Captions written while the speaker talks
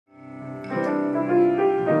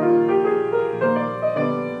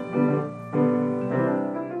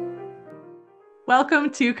Welcome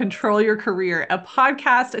to Control Your Career, a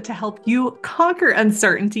podcast to help you conquer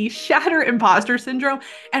uncertainty, shatter imposter syndrome,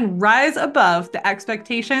 and rise above the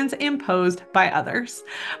expectations imposed by others.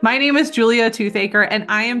 My name is Julia Toothaker, and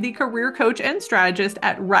I am the career coach and strategist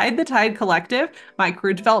at Ride the Tide Collective, my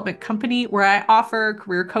career development company where I offer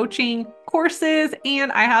career coaching courses,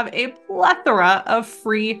 and I have a plethora of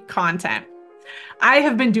free content. I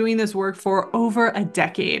have been doing this work for over a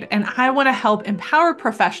decade, and I want to help empower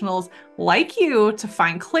professionals like you to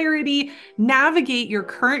find clarity, navigate your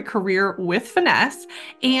current career with finesse,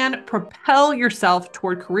 and propel yourself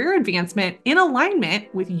toward career advancement in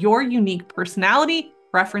alignment with your unique personality,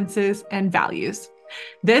 preferences, and values.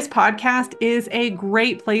 This podcast is a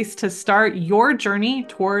great place to start your journey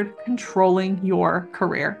toward controlling your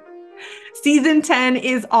career. Season 10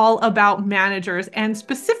 is all about managers and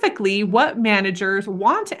specifically what managers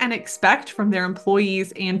want and expect from their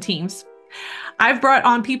employees and teams. I've brought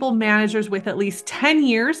on people managers with at least 10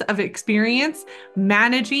 years of experience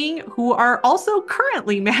managing who are also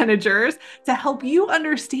currently managers to help you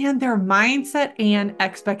understand their mindset and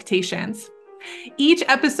expectations. Each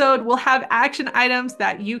episode will have action items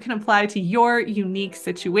that you can apply to your unique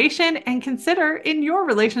situation and consider in your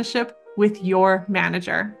relationship with your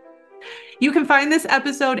manager. You can find this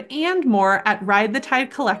episode and more at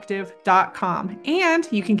ridethetidecollective.com. And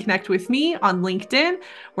you can connect with me on LinkedIn,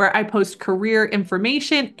 where I post career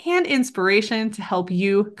information and inspiration to help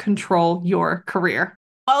you control your career.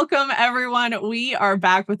 Welcome, everyone. We are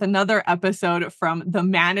back with another episode from the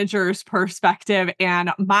manager's perspective.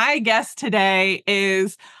 And my guest today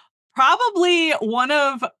is probably one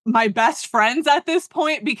of my best friends at this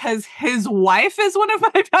point because his wife is one of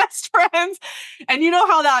my best friends. And you know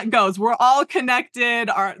how that goes. We're all connected.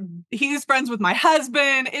 He's friends with my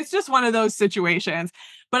husband. It's just one of those situations.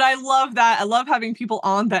 But I love that. I love having people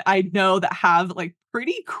on that I know that have like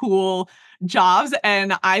pretty cool jobs.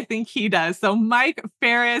 And I think he does. So Mike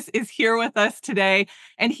Farris is here with us today.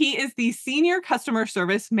 And he is the Senior Customer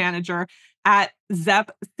Service Manager at Zep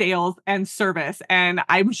Sales and Service. And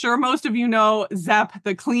I'm sure most of you know Zep,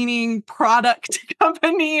 the cleaning product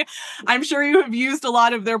company. I'm sure you have used a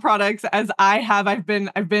lot of their products as I have. I've been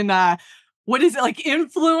what is it, like,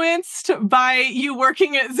 influenced by you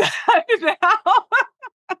working at Zep now.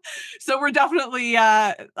 So we're definitely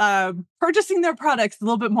purchasing their products a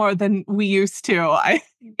little bit more than we used to, I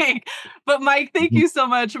think. But Mike, thank you so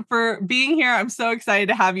much for being here. I'm so excited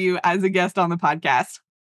to have you as a guest on the podcast.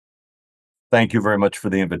 Thank you very much for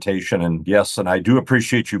the invitation. And yes, and I do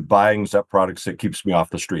appreciate you buying Zep products. It keeps me off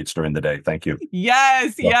the streets during the day. Thank you.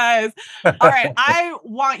 Yes, yes. All right. I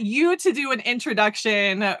want you to do an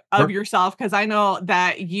introduction of yourself because I know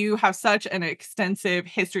that you have such an extensive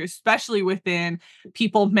history, especially within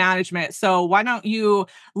people management. So why don't you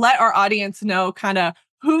let our audience know kind of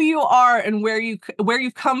who you are and where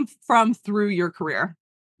you've come from through your career?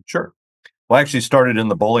 Sure. Well, I actually started in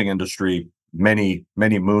the bowling industry many,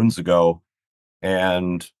 many moons ago.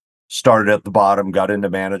 And started at the bottom, got into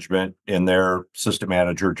management in there, assistant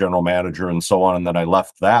manager, general manager, and so on. And then I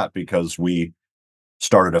left that because we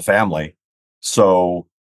started a family. So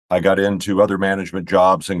I got into other management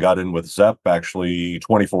jobs and got in with Zep actually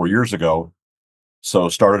 24 years ago. So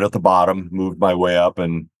started at the bottom, moved my way up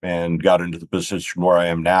and got into the position where I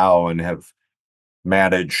am now and have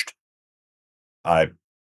managed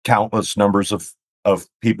countless numbers of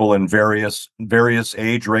people in various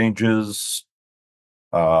age ranges,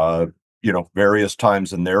 various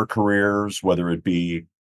times in their careers, whether it be,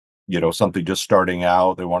 something just starting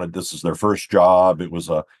out, this is their first job. It was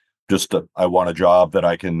I want a job that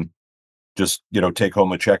I can just, take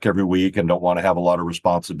home a check every week and don't want to have a lot of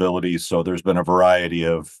responsibilities. So there's been a variety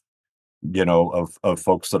of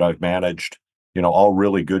folks that I've managed, all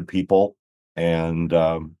really good people. And,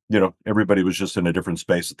 everybody was just in a different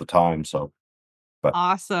space at the time. So. But,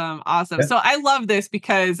 awesome. yeah. So I love this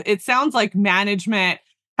because it sounds like management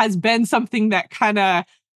has been something that kind of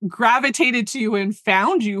gravitated to you and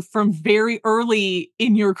found you from very early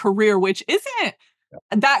in your career, which isn't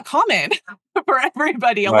that common for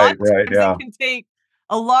everybody. A lot of times it can take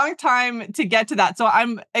a long time to get to that. So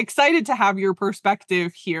I'm excited to have your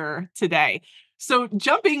perspective here today. So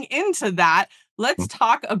jumping into that, let's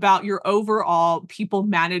talk about your overall people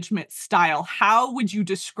management style. How would you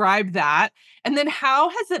describe that? And then how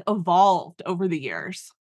has it evolved over the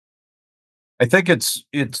years? I think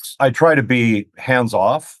I try to be hands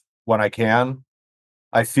off when I can.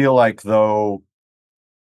 I feel like though,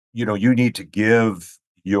 you need to give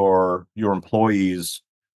your employees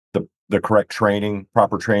the correct training,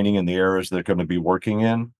 proper training in the areas they're going to be working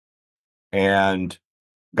in. and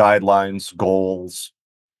guidelines, goals,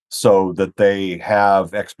 so that they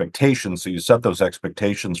have expectations. So you set those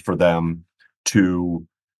expectations for them to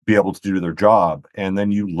be able to do their job, and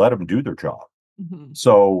then you let them do their job. Mhm.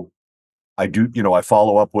 So I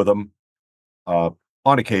follow up with them uh,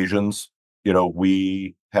 on occasions.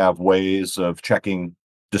 We have ways of checking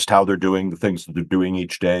just how they're doing, the things that they're doing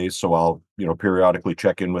each day. So I'll, periodically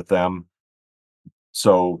check in with them.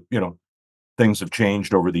 So, things have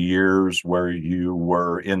changed over the years where you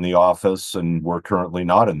were in the office and we're currently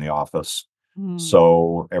not in the office. Mm.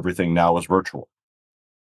 So everything now is virtual.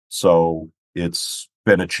 So it's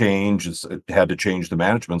been a change. It had to change the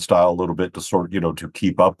management style a little bit to to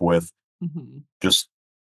keep up with Mhm. just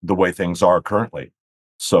the way things are currently.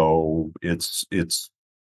 So it's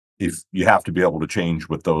if you have to be able to change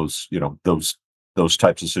with those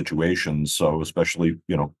types of situations. So especially,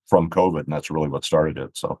 from COVID, and that's really what started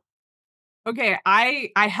it. So Okay, I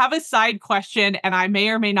have a side question, and I may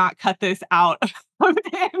or may not cut this out of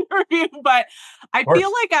the interview, but I of feel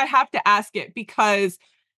course. like I have to ask it because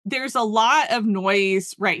there's a lot of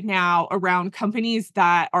noise right now around companies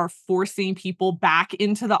that are forcing people back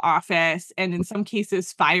into the office and in some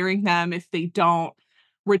cases firing them if they don't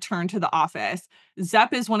return to the office.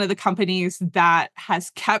 Zep is one of the companies that has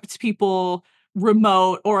kept people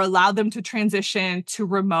remote or allowed them to transition to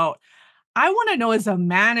remote. I want to know, as a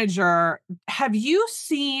manager, have you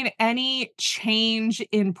seen any change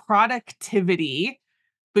in productivity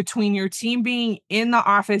between your team being in the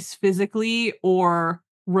office physically or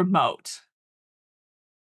remote?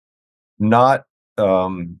 Not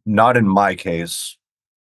not in my case,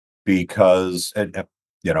 because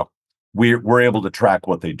you know, we're able to track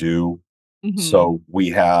what they do. Mhm. So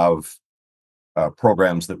we have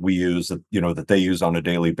programs that we use that they use on a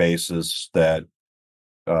daily basis uh,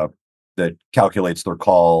 that calculates their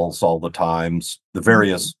calls all the times,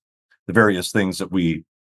 Mhm. the various things that we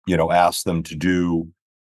ask them to do.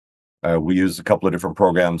 We use a couple of different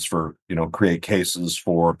programs for create cases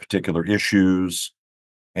for particular issues,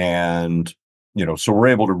 and so we're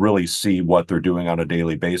able to really see what they're doing on a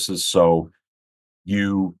daily basis. So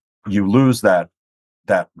you you lose that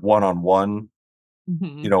one-on-one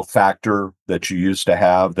Mhm. factor that you used to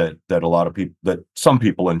have, that a lot of people, that some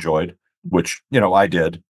people enjoyed, which I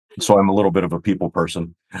did. So I'm a little bit of a people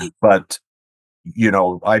person, but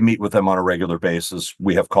I meet with them on a regular basis.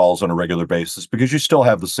 We have calls on a regular basis because you still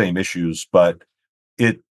have the same issues, but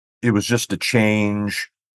it it was just a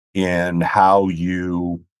change in how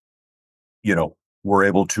you know were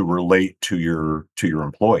able to relate to your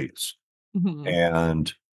employees. Mhm.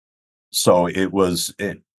 And so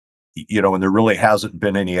and there really hasn't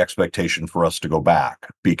been any expectation for us to go back,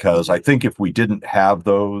 because I think if we didn't have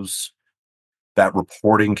that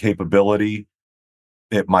reporting capability,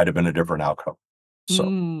 it might have been a different outcome. So,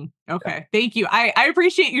 yeah. Okay. Thank you. I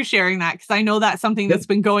appreciate you sharing that because I know that's something Yeah. that's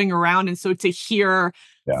been going around. And so to hear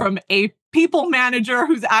Yeah. from a people manager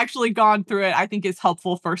who's actually gone through it, I think is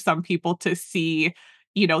helpful for some people to see,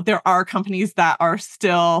 there are companies that are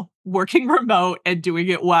still working remote and doing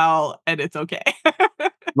it well, and it's okay.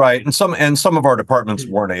 Right. And some of our departments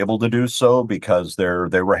weren't able to do so because they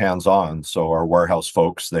were hands-on. So our warehouse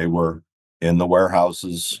folks, they were in the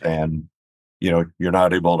warehouses, and you're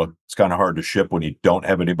not able to, it's kind of hard to ship when you don't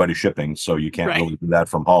have anybody shipping. So you can't Right. really do that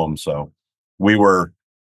from home. So we were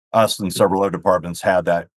us and several other departments had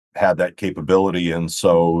that capability. And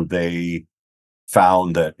so they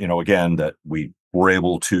found that, again, that we were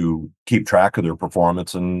able to keep track of their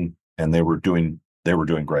performance, and they were doing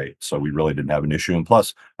great. So we really didn't have an issue. And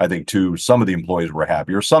plus, I think too, some of the employees were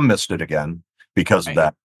happier. Some missed it again because of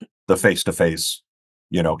Right. that, the face-to-face,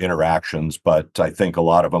 interactions. But I think a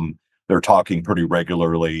lot of them, they're talking pretty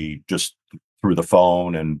regularly just through the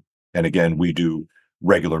phone. And again, we do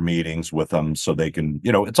regular meetings with them so they can,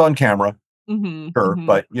 it's on camera, Hmm. sure, Hmm.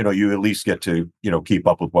 but you at least get to, keep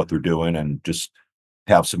up with what they're doing and just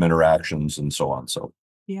have some interactions and so on. So,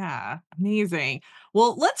 Yeah, amazing.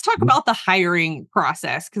 Well, let's talk mhm. about the hiring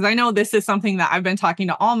process because I know this is something that I've been talking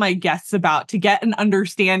to all my guests about to get an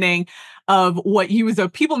understanding of what you as a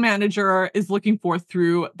people manager is looking for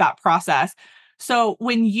through that process. So,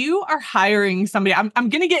 when you are hiring somebody, I'm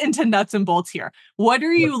going to get into nuts and bolts here. What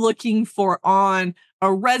are you looking for on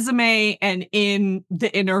a resume and in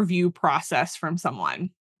the interview process from someone?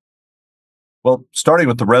 Well, starting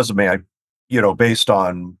with the resume, based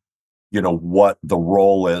on, what the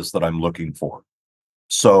role is that I'm looking for.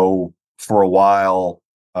 So for a while,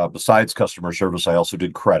 besides customer service, I also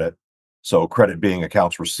did credit. So credit being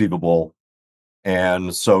accounts receivable.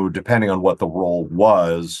 And so depending on what the role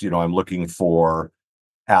was, I'm looking for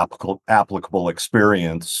applicable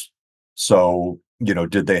experience. So,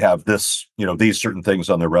 did they have this, these certain things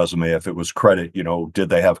on their resume? If it was credit, did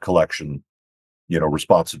they have collection,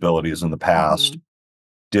 responsibilities in the past? Mhm.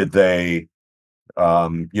 Did they,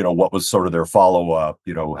 what was sort of their follow up?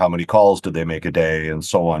 How many calls did they make a day, and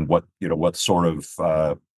so on? What sort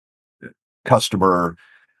of customer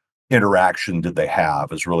interaction did they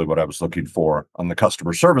have? Is really what I was looking for. On the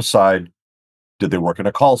customer service side, did they work in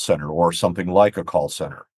a call center or something like a call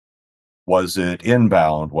center? Was it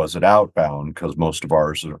inbound? Was it outbound? Because most of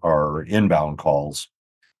ours are inbound calls.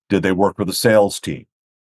 Did they work with a sales team?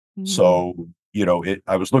 Mhm. So,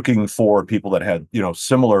 I was looking for people that had,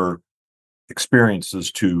 similar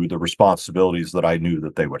experiences to the responsibilities that I knew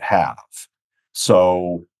that they would have.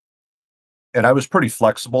 So, and I was pretty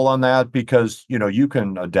flexible on that because, you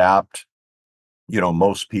can adapt,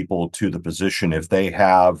 most people to the position if they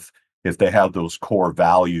have those core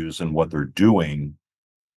values and what they're doing,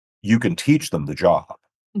 you can teach them the job.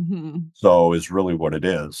 Mhm. So is really what it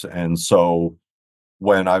is. And so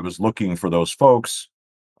when I was looking for those folks,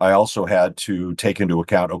 I also had to take into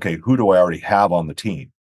account, okay, who do I already have on the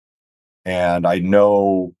team? And I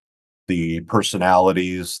know the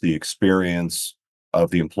personalities, the experience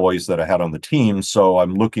of the employees that I had on the team. So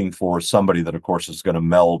I'm looking for somebody that, of course, is going to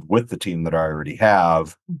meld with the team that I already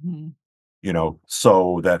have, Mhm.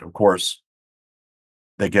 so that, of course,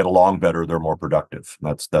 they get along better, they're more productive.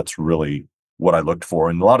 That's really what I looked for.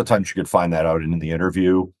 And a lot of times you could find that out in the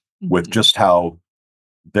interview with Mhm. just how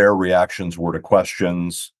their reactions were to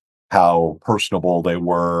questions, how personable they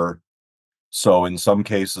were. So in some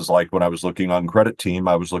cases, like when I was looking on credit team,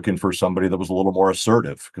 I was looking for somebody that was a little more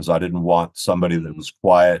assertive because I didn't want somebody that Mhm. was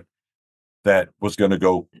quiet that was going to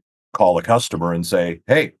go call a customer and say,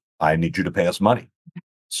 "Hey, I need you to pay us money."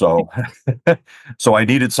 So so I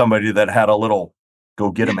needed somebody that had a little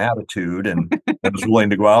go get 'em attitude and was willing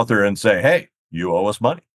to go out there and say, "Hey, you owe us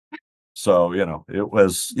money." So, it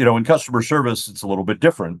was, in customer service, it's a little bit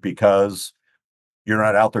different because you're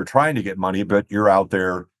not out there trying to get money, but you're out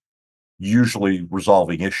there usually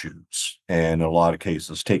resolving issues and in a lot of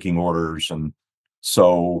cases taking orders. And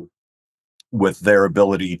so with their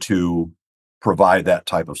ability to provide that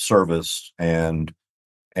type of service and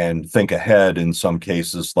think ahead in some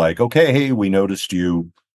cases like, okay, hey, we noticed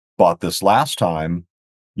you bought this last time,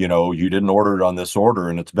 you didn't order it on this order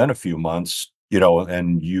and it's been a few months,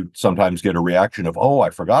 and you sometimes get a reaction of, oh, I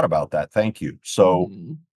forgot about that, thank you. So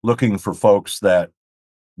Mhm. looking for folks that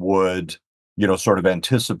would, sort of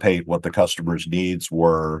anticipate what the customer's needs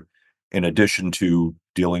were in addition to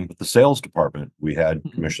dealing with the sales department. We had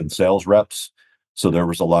Mhm. commissioned sales reps, so there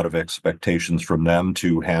was a lot of expectations from them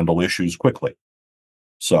to handle issues quickly.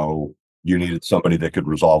 So you needed somebody that could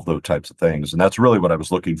resolve those types of things. And that's really what I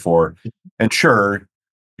was looking for. And sure,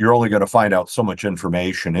 you're only going to find out so much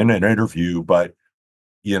information in an interview, but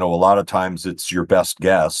a lot of times it's your best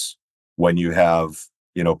guess when you have,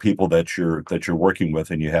 people that you're working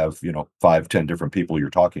with and you have, 5, 10 different people you're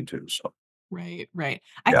talking to. So Right, right.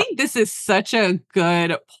 I yeah. think this is such a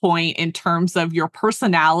good point in terms of your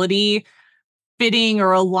personality fitting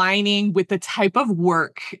or aligning with the type of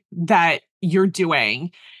work that you're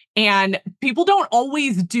doing. And people don't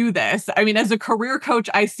always do this. I mean, as a career coach,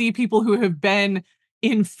 I see people who have been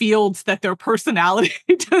in fields that their personality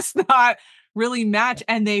does not really match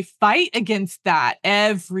and they fight against that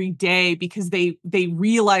every day because they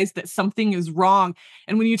realize that something is wrong.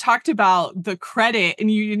 And when you talked about the credit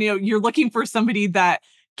and you're looking for somebody that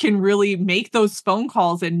can really make those phone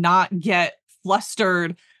calls and not get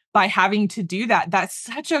flustered by having to do that. That's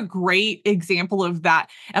such a great example of that.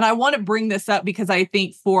 And I want to bring this up because I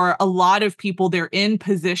think for a lot of people, they're in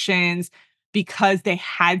positions because they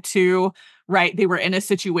had to, right? They were in a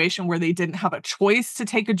situation where they didn't have a choice to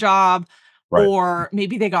take a job, Right. or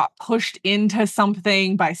maybe they got pushed into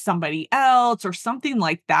something by somebody else or something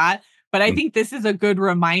like that. But I Mm. think this is a good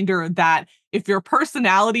reminder that if your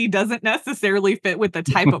personality doesn't necessarily fit with the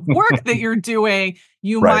type of work that you're doing,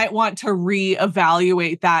 you Right. might want to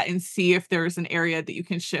reevaluate that and see if there's an area that you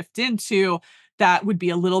can shift into that would be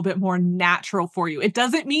a little bit more natural for you. It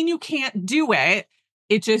doesn't mean you can't do it.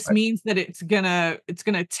 It just Right. means that it's gonna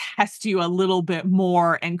test you a little bit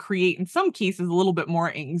more and create, in some cases, a little bit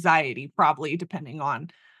more anxiety, probably depending on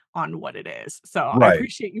what it is. So I Right.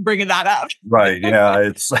 appreciate you bringing that up. Right. Yeah.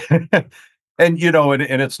 It's, and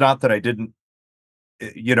it's not that I didn't,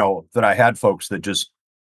 that I had folks that just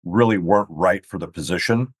really weren't right for the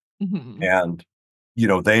position. Mhm. And,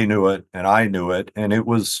 they knew it and I knew it. And it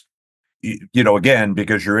was, again,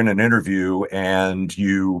 because you're in an interview and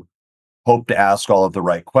you hope to ask all of the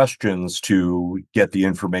right questions to get the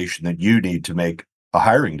information that you need to make a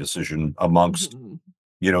hiring decision amongst,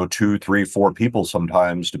 Mhm. 2, 3, 4 people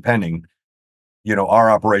sometimes, depending. our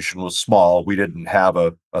operation was small. We didn't have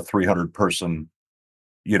a 300 person,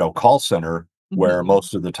 call center where Mhm.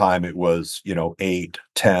 most of the time it was, 8,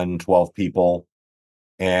 10, 12 people.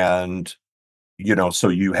 And, so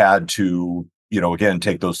you had to, again,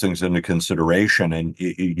 take those things into consideration. And,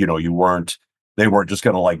 they weren't just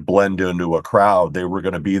going to like blend into a crowd. They were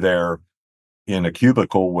going to be there in a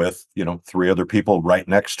cubicle with, 3 other people right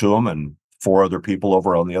next to them and 4 other people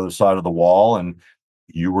over on the other side of the wall. And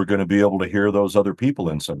you were going to be able to hear those other people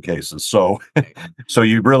in some cases. So, Right. so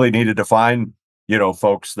you really needed to find,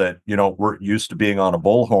 folks that, weren't used to being on a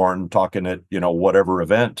bullhorn talking at, whatever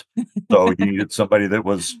event. So you needed somebody that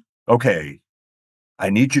was, okay, I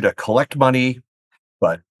need you to collect money,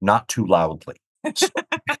 but not too loudly. So,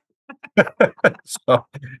 so,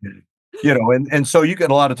 and so you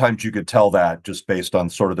get a lot of times you could tell that just based on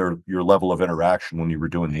sort of your level of interaction when you were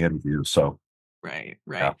doing the interview. So Right,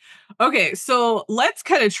 yeah. right. Okay, so let's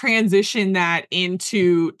kind of transition that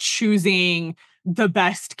into choosing the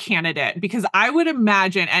best candidate because I would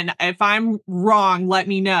imagine, and if I'm wrong, let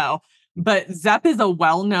me know, but Zep is a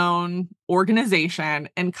well known organization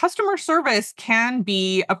and customer service can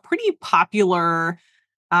be a pretty popular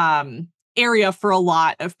um, area for a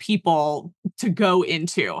lot of people to go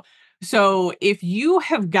into. So if you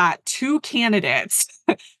have got two candidates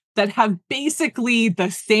that have basically the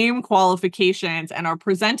same qualifications and are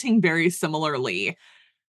presenting very similarly,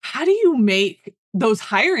 how do you make those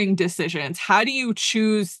hiring decisions? How do you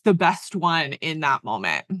choose the best one in that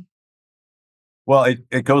moment? Well,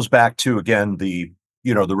 it goes back to again the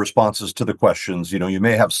responses to the questions. You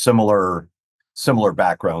may have similar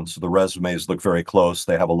backgrounds. So the resumes look very close.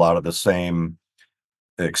 They have a lot of the same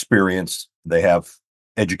experience. They have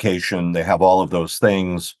education. They have all of those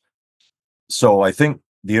things. So I think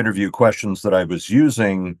the interview questions that I was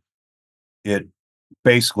using, it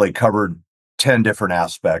basically covered 10 different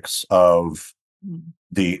aspects of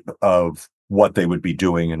what they would be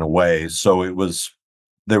doing in a way. So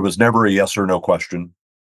there was never a yes or no question.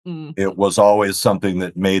 Mhm. It was always something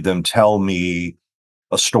that made them tell me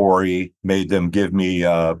a story, made them give me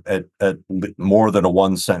more than a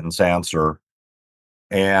one sentence answer.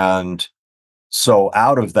 And so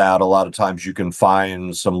out of that, a lot of times you can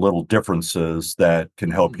find some little differences that can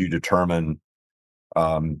help Mhm. you determine,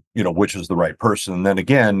 which is the right person. And then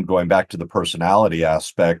again, going back to the personality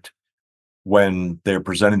aspect, when they're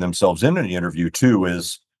presenting themselves in an interview too,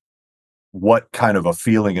 is what kind of a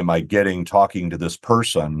feeling am I getting talking to this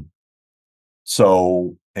person?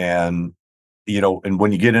 So, and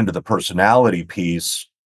when you get into the personality piece,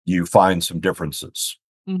 you find some differences.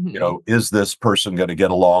 Mhm. Is this person going to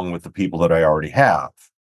get along with the people that I already have?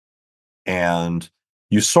 And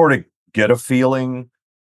you sort of get a feeling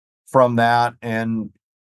from that. And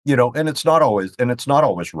it's not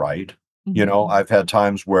always right. Mhm. I've had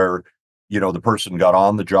times where, the person got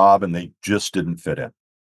on the job and they just didn't fit in.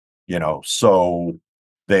 So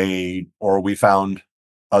we found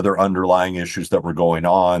other underlying issues that were going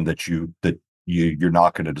on that you're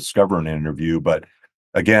not going to discover in an interview. But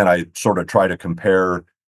again, I sort of try to compare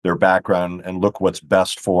their background and look what's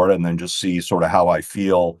best for it and then just see sort of how I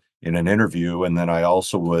feel in an interview. And then I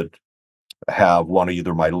also would have one of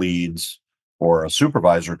either my leads or a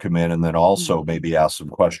supervisor come in and then also Mhm. maybe ask some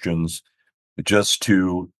questions just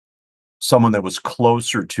to someone that was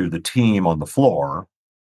closer to the team on the floor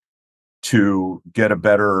to get a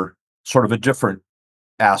better sort of a different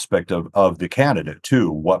aspect of the candidate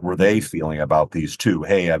too. What were they Mhm. feeling about these two?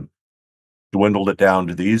 Hey, I've dwindled it down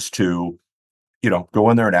to these two. Go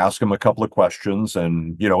in there and ask them a couple of questions,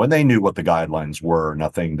 and they knew what the guidelines were.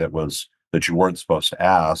 Nothing that you weren't supposed to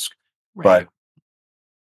ask. Right. But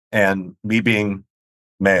and me being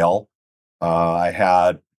male, I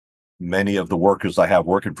had many of the workers I have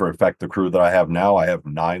working for. In fact, the crew that I have now, I have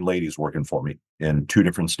 9 ladies working for me in 2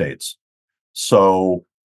 different states. So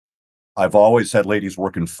I've always had ladies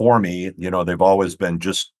working for me. They've always been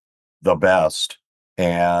just the best.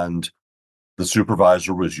 And the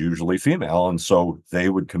supervisor was usually female. And so they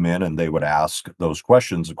would come in and they would ask those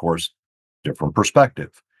questions, of course, different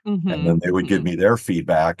perspective. And then Mhm. they would give Mhm. me their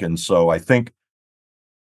feedback. And so I think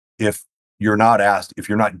if if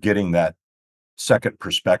you're not getting that second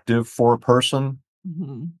perspective for a person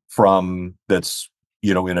Mhm. from that's,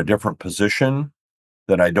 in a different position,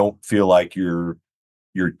 then I don't feel like you're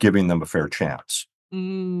giving them a fair chance. So,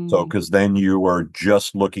 Mm. because then you are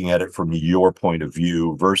just looking at it from your point of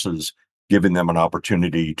view versus giving them an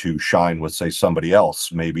opportunity to shine with, say, somebody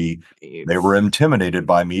else. Maybe they were It's intimidated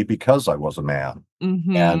by me because I was a man, and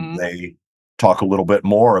Mhm. they talk a little bit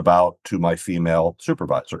more about to my female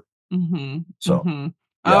supervisor. Mhm. So, Mhm.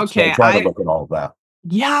 yeah, so I Okay, try to look at all of that.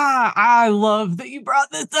 Yeah, I love that you brought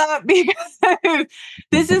this up because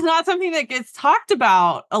this is not something that gets talked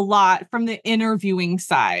about a lot from the interviewing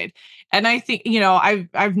side. And I think,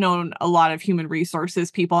 I've known a lot of human resources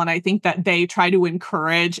people, and I think that they try to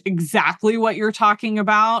encourage exactly what you're talking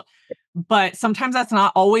about. But sometimes that's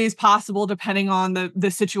not always possible depending on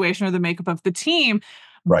the situation or the makeup of the team.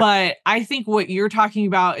 Right. But I think what you're talking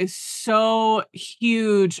about is so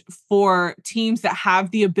huge for teams that have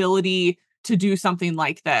the ability to do something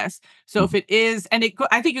like this. So if Mhm. it is, and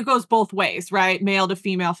I think it goes both ways, right? Male to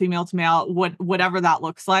female, female to male, whatever that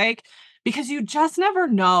looks like, because you just never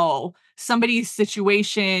know somebody's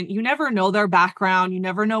situation. You never know their background. You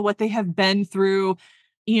never know what they have been through.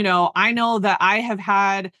 I know that I have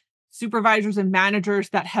had supervisors and managers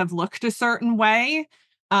that have looked a certain way.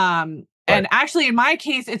 Right. And actually, in my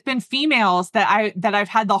case, it's been females that I've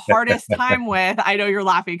had the hardest time with. I know you're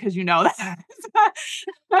laughing because you know that.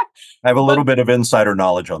 I have a But little bit of insider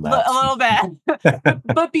knowledge on that. a little bit.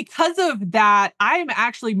 But because of that, I'm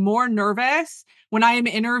actually more nervous when I am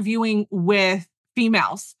interviewing with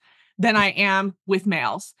females than I am with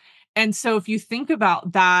males. And so if you think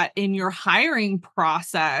about that in your hiring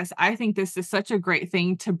process, I think this is such a great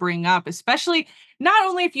thing to bring up, especially not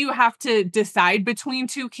only if you have to decide between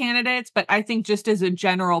two candidates, but I think just as a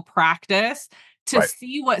general practice to Right.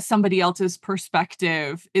 see what somebody else's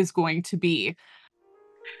perspective is going to be.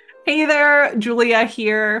 Hey there, Julia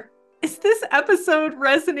here. Is this episode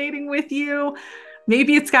resonating with you?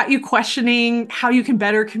 Maybe it's got you questioning how you can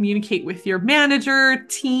better communicate with your manager,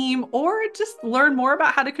 team, or just learn more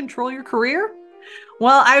about how to control your career.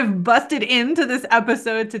 Well, I've busted into this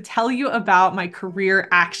episode to tell you about my career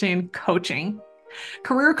action coaching.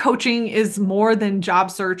 Career coaching is more than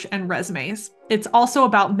job search and resumes. It's also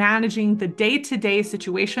about managing the day-to-day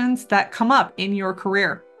situations that come up in your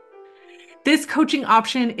career. This coaching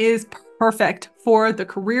option is perfect for the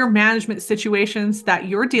career management situations that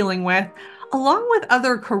you're dealing with, along with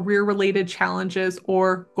other career-related challenges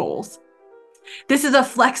or goals. This is a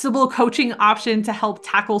flexible coaching option to help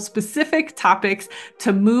tackle specific topics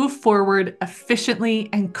to move forward efficiently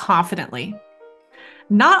and confidently.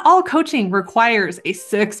 Not all coaching requires a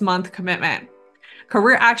 6-month commitment.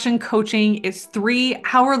 Career action coaching is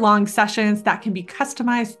 3-hour-long sessions that can be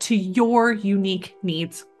customized to your unique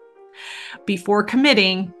needs. Before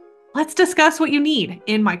committing, let's discuss what you need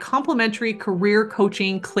in my complimentary career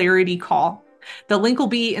coaching clarity call. The link will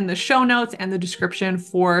be in the show notes and the description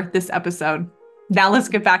for this episode. Now let's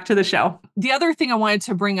get back to the show. The other thing I wanted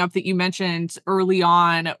to bring up that you mentioned early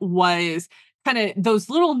on was kind of those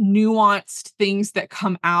little nuanced things that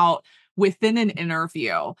come out within an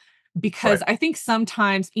interview. Because Right. I think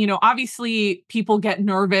sometimes, obviously people get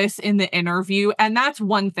nervous in the interview. And that's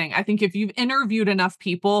one thing. I think if you've interviewed enough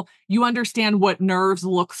people, you understand what nerves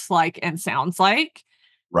looks like and sounds like.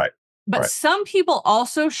 Right. But Right. some people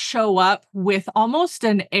also show up with almost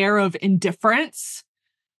an air of indifference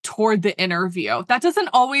toward the interview. That doesn't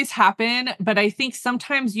always happen, but I think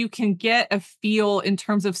sometimes you can get a feel in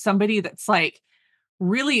terms of somebody that's like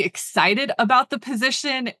really excited about the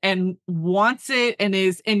position and wants it and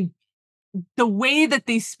is in the way that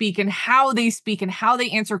they speak and how they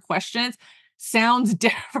answer questions sounds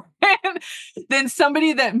different than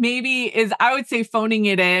somebody that maybe is, I would say, phoning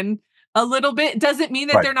it in a little bit. Doesn't mean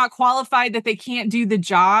that Right. they're not qualified, that they can't do the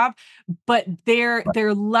job, but their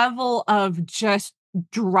level of just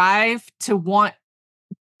drive to want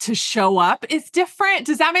to show up is different.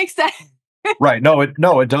 Does that make sense? Right. No,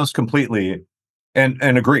 it does completely. And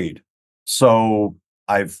agreed. So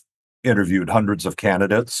I've interviewed hundreds of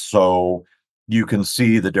candidates, so you can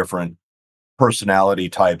see the different personality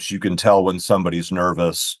types. You can tell when somebody's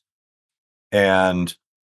nervous. And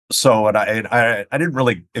so, I didn't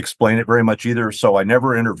really explain it very much either. So I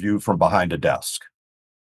never interview from behind a desk.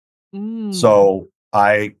 Mm, So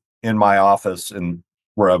in my office and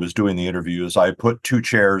where I was doing the interviews, I put 2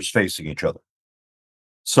 chairs facing each other.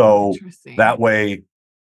 So interesting. that way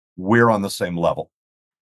we're on the same level.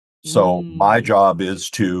 So my Mm, job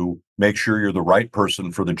is to make sure you're the right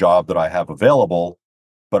person for the job that I have available,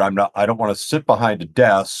 but I don't want to sit behind a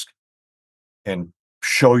desk and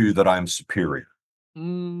show you that I'm superior.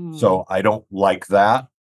 mm, So I don't like that.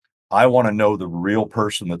 I want to know the real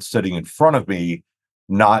person that's sitting in front of me,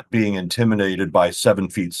 not being intimidated by 7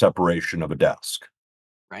 feet separation of a desk.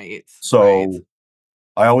 right, right. So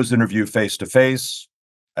I always interview face to face.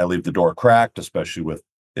 I leave the door cracked, especially with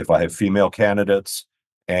if I have female candidates.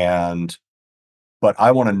 And but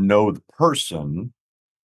I want to know the person.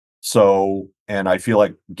 So, and I feel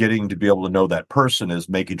like getting to be able to know that person is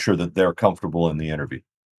making sure that they're comfortable in the interview.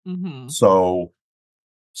 Mhm. So,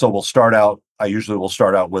 so we'll start out. I usually will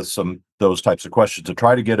start out with those types of questions to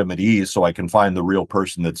try to get them at ease so I can find the real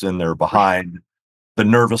person that's in there behind the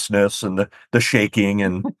nervousness and the shaking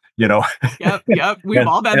and, Yep. We've and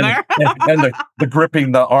all been there. and the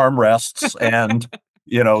gripping the armrests and,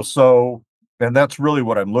 so, and that's really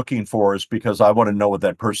what I'm looking for, is because I want to know what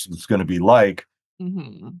that person's going to be like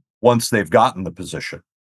Mhm. once they've gotten the position.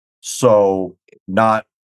 So not,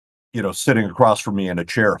 sitting across from me in a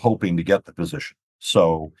chair hoping to get the position.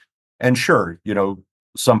 So, and sure,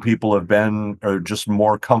 some people are just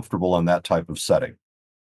more comfortable in that type of setting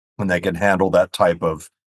and they can handle that type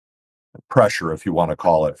of pressure, if you want to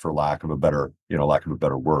call it, for lack of a better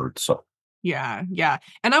word. So, Yeah.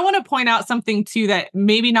 And I want to point out something too that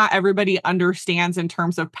maybe not everybody understands in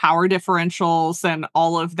terms of power differentials and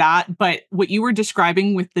all of that, but what you were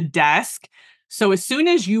describing with the desk. So as soon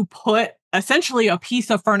as you put essentially a piece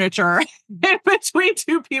of furniture in between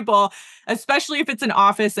two people, especially if it's an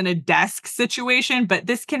office and a desk situation, but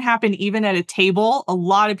this can happen even at a table. A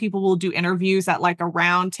lot of people will do interviews at like a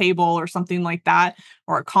round table or something like that,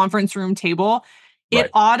 or a conference room table. It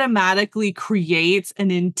right, automatically creates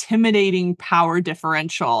an intimidating power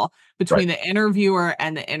differential right, between the interviewer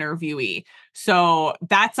and the interviewee. So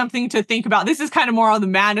that's something to think about. This is kind of more on the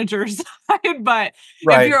manager's side, but if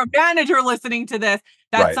right, you're a manager listening to this,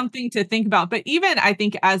 that's right, something to think about. But even I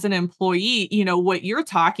think as an employee, what you're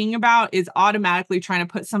talking about is automatically trying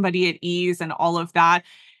to put somebody at ease and all of that.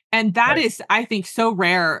 And that right, is, I think, so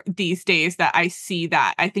rare these days that I see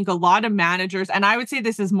that. I think a lot of managers, and I would say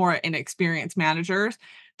this is more inexperienced managers,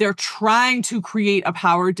 they're trying to create a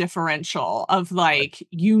power differential of right. like,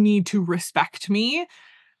 you need to respect me,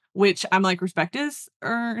 which I'm like, respect is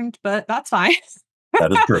earned, but that's fine.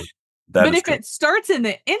 That is true. That But is if true. it starts in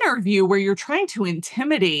the interview where you're trying to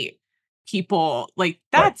intimidate people, like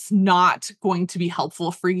Right. that's not going to be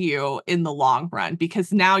helpful for you in the long run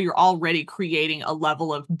because now you're already creating a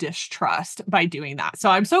level of distrust by doing that. So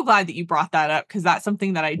I'm so glad that you brought that up because that's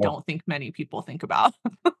something that I Well, don't think many people think about.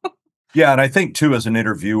 yeah, and I think too, as an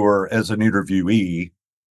interviewee,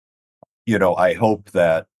 I hope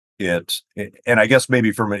that and I guess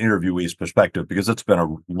maybe from an interviewee's perspective, because it's been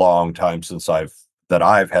a long time since I've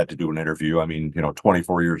had to do an interview. I mean,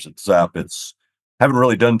 24 years at Zep, haven't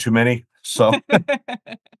really done too many. So,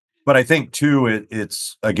 but I think too,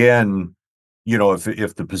 it's again,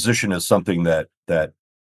 if the position is something that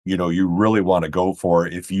you really want to go for,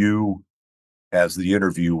 if you as the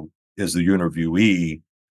interviewee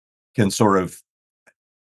can sort of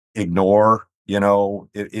ignore,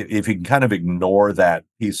 if you can kind of ignore that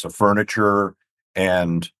piece of furniture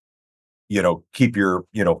and, keep your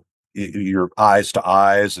eyes to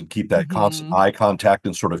eyes and keep that constant Mhm. eye contact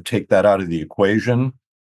and sort of take that out of the equation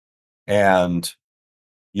and,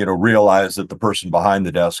 realize that the person behind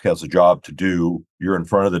the desk has a job to do. You're in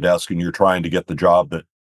front of the desk and you're trying to get the job that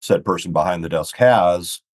said person behind the desk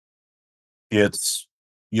has. It's,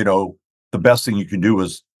 the best thing you can do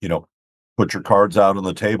is, put your cards out on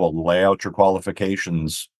the table, lay out your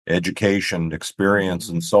qualifications, education, experience,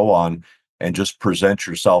 and Mhm. so on, and just present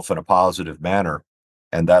yourself in a positive manner.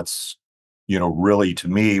 And that's, really to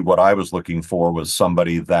me, what I was looking for was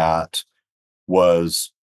somebody that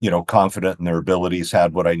was, confident in their abilities,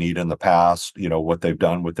 had what I need in the past, what they've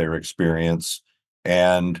done with their experience.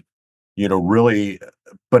 And, really,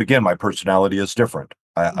 but again, my personality is different.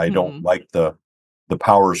 I don't Mhm. like the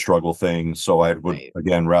power struggle thing. So I would Right.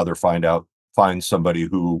 again rather find somebody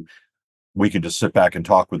who we could just sit back and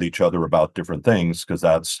talk with each other about different things, because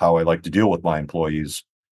that's how I like to deal with my employees,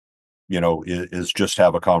 is just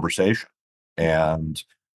have a conversation. Yeah. And,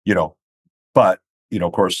 you know, but,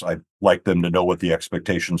 of course, I like them to know what the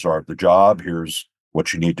expectations are of the job. Here's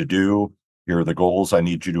what you need to do. Here are the goals I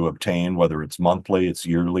need you to obtain, whether it's monthly, it's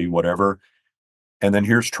yearly, whatever. And then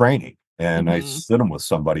here's training. And I Mhm. sit them with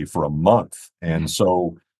somebody for a month. And Mhm.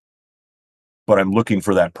 so, but I'm looking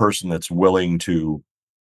for that person that's willing to,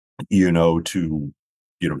 you know, to,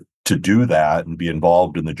 to do that and be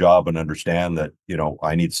involved in the job and understand that,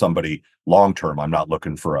 I need somebody long term. I'm not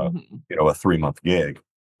looking for Mhm. a 3-month gig.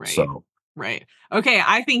 Right. So, Right. Okay,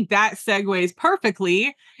 I think that segues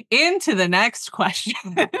perfectly into the next question.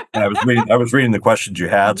 and I was reading the questions you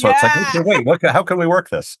had. So it's like, okay, Yeah. wait, how can we work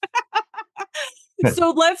this?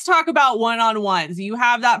 So let's talk about one-on-ones. You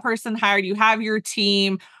have that person hired, you have your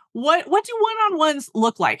team. What do one-on-ones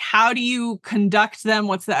look like? How do you conduct them?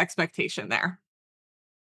 What's the expectation there?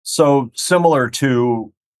 So similar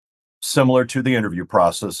to the interview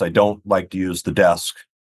process, I don't like to use the desk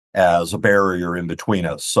as a barrier in between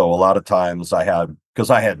us. So a lot of times because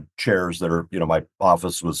I had chairs that are, my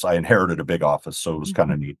office I inherited a big office, so it was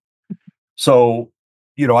kind of Mhm. neat. So,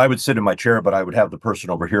 I would sit in my chair, but I would have the person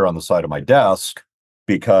over here on the side of my desk,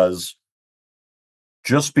 because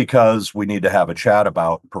just because we need to have a chat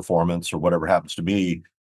about performance or whatever happens to be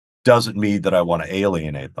doesn't mean that I want to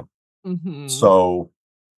alienate them. Mm-hmm. So,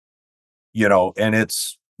 and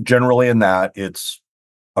it's generally in that it's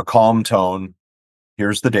a calm tone.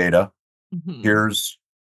 Here's the data. Mm-hmm. Here's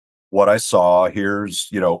what I saw.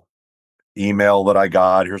 Here's, email that I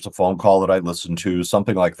got. Here's a phone call that I listened to,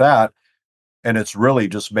 something like that. And it's really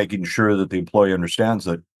just making sure that the employee understands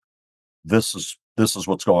that this is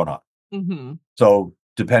what's going on. Mm-hmm. So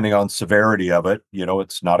depending on severity of it,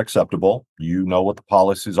 it's not acceptable. You know what the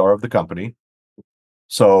policies are of the company.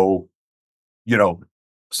 So, you know,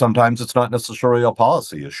 sometimes it's not necessarily a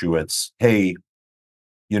policy issue. It's, hey,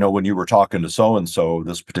 when you were talking to so and so,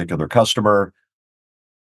 this particular customer,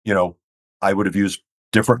 you know, I would have used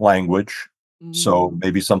different language. So Mm-hmm.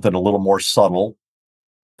 maybe something a little more subtle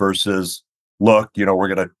versus, look,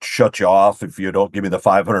 we're going to shut you off if you don't give me the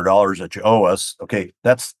 $500 that you owe us. Okay,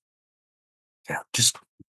 yeah, just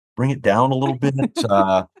bring it down a little bit,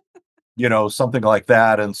 something like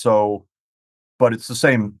that. And so, but it's the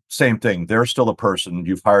same thing. They're still a person.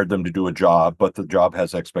 You've hired them to do a job, but the job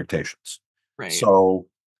has expectations. Right. So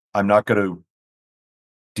I'm not going to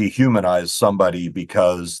dehumanize somebody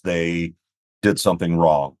because they did something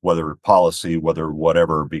wrong, whether policy, whether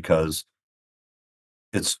whatever, because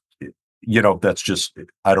it's, that's just,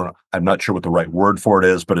 I'm not sure what the right word for it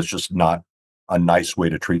is, but it's just not a nice way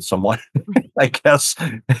to treat someone, I guess.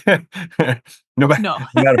 no, ma- No.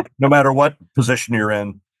 no matter what position you're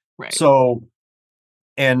in. Right. So,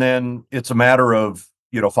 and then it's a matter of,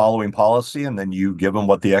 following policy, and then you give them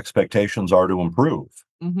what the expectations are to improve.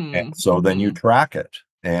 And Mm-hmm. so then you Mm-hmm. track it,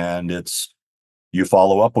 and you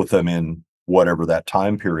follow up with them in whatever that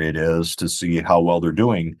time period is to see how well they're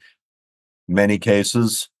doing. Many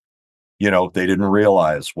cases, they didn't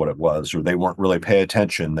realize what it was, or they weren't really pay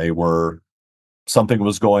attention. Something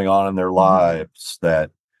was going on in their Mm-hmm. lives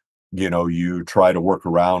that, you try to work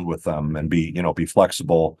around with them and be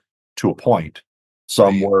flexible to a point.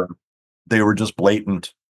 Some Right. were, they were just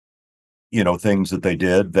blatant, things that they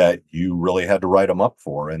did that you really had to write them up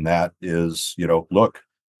for. And that is, look,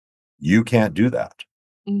 you can't do that.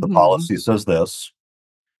 The Mm-hmm. policy says this.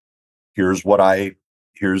 Here's what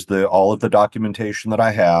here's all of the documentation that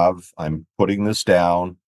I have. I'm putting this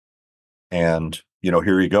down, and,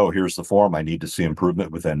 here you go. Here's the form. I need to see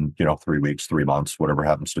improvement within, 3 weeks, 3 months, whatever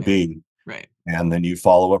happens to Right. be. Right. And then you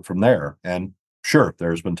follow up from there. And sure,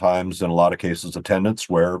 there's been times in a lot of cases, attendance,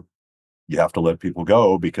 where you have to let people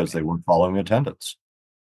go because they Right. weren't following attendance.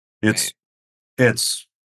 Right. It's, it's,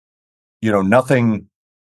 nothing,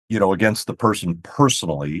 against the person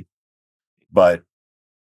personally, but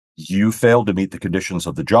you failed to meet the conditions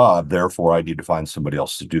of the job. Therefore, I need to find somebody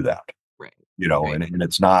else to do that. Right. And, Right.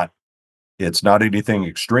 it's not anything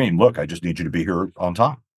extreme. Look, I just need you to be here on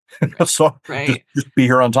time. Right. So just, Right. just be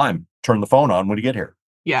here on time. Turn the phone on when you get here,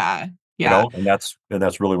 Yeah. Yeah. and that's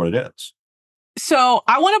really what it is. So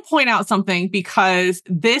I want to point out something, because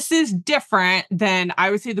this is different than, I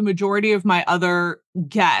would say, the majority of my other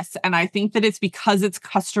guests. And I think that it's because it's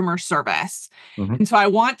customer service. Mhm. And so I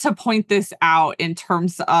want to point this out in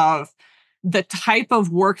terms of the type of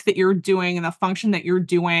work that you're doing and the function that you're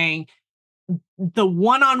doing. The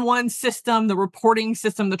one-on-one system, the reporting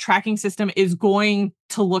system, the tracking system is going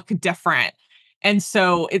to look different. And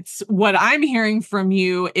so it's what I'm hearing from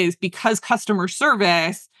you is, because customer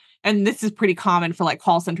service, and this is pretty common for like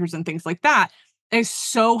call centers and things like that, is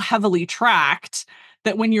so heavily tracked,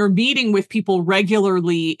 that when you're meeting with people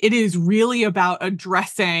regularly, it is really about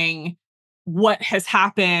addressing what has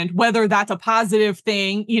happened, whether that's a positive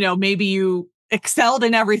thing, maybe you excelled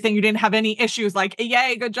in everything, you didn't have any issues, like,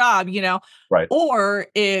 yay, good job, Right. or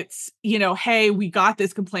it's, hey, we got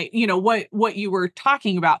this complaint, what you were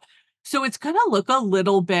talking about. So it's going to look a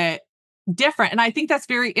little bit different. And I think that's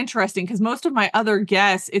very interesting, because most of my other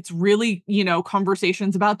guests, it's really,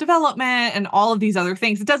 conversations about development and all of these other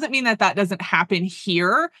things. It doesn't mean that that doesn't happen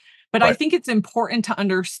here, but I Right. think it's important to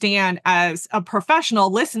understand, as a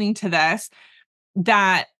professional listening to this,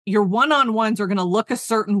 that your one-on-ones are going to look a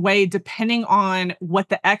certain way depending on what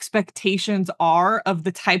the expectations are of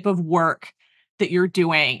the type of work that you're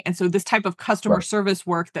doing. And so this type of customer Right. service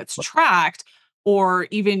work that's tracked, or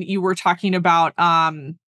even you were talking about,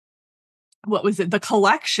 what was it? The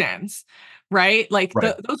collections, right? Like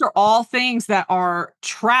Right. those are all things that are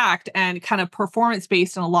tracked and kind of performance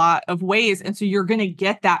based in a lot of ways. And so you're going to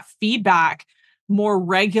get that feedback more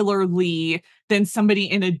regularly than somebody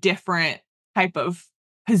in a different type of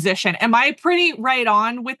position. Am I pretty right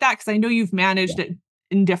on with that? Because I know you've Yeah. managed it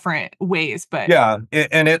in different ways, but Yeah,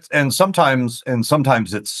 and sometimes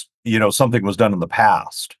it's, something was done in the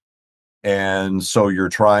past. And so you're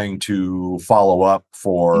trying to follow up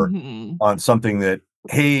Mhm. on something that,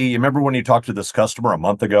 hey, you remember when you talked to this customer a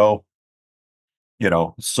month ago?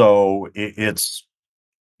 So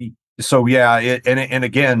so yeah, and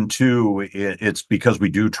again too, it's because we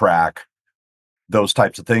do track those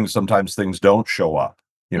types of things. Sometimes things don't show up,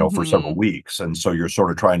 for several Mhm. weeks, and so you're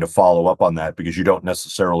sort of trying to follow up on that because you don't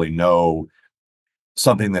necessarily know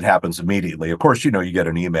something that happens immediately. Of course, you get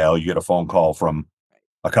an email, you get a phone call from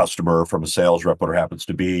a customer, from a sales rep, whatever it happens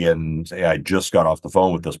to be, and say, I just got off the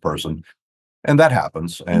phone with this person, and that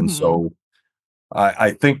happens. And Mhm. so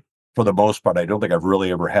I think for the most part, I don't think I've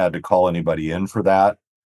really ever had to call anybody in for that.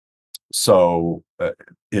 So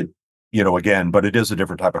it, again, but it is a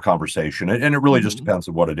different type of conversation, and it really just Mhm. depends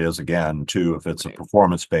on what it is. Again, too, if it's a Right.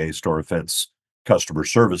 performance based or if it's customer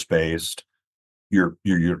service based, you're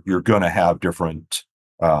going to have different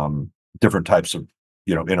types of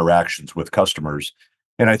interactions with customers.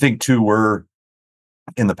 And I think too, we're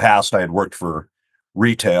in the past, I had worked for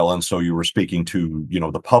retail, and so you were speaking to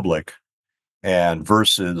the public, and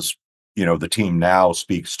versus the team now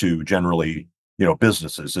speaks to generally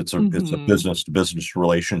businesses. It's a Mhm. business to business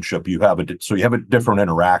relationship. So you have a different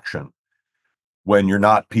interaction when you're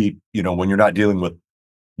not when you're not dealing with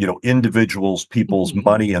individuals, people's Mhm.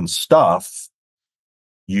 money and stuff.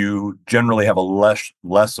 You generally have a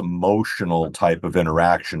less emotional type of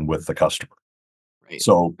interaction with the customer. Right.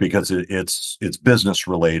 So because it's business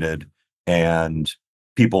related, and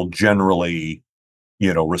people generally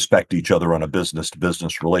respect each other on a business to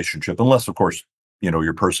business relationship, unless of course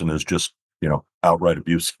your person is just outright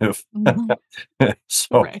abusive. Mhm.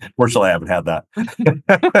 So Right. fortunately I haven't had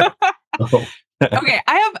that. So, Okay,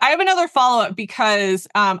 I have another follow-up because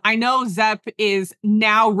I know Zep is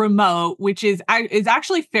now remote, which is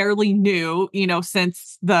actually fairly new,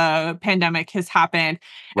 since the pandemic has happened.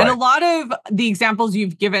 And a right, lot of the examples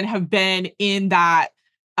you've given have been in that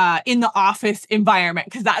in the office environment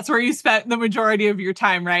because that's where you spent the majority of your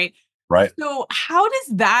time, right? right. So, how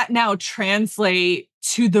does that now translate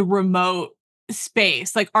to the remote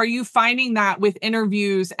space? Like, are you finding that with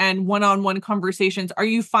interviews and one-on-one conversations, are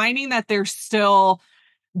you finding that there's still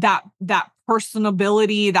that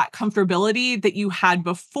personability, that comfortability that you had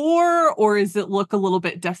before, or does it look a little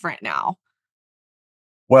bit different now?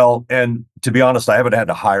 Well, and to be honest, I haven't had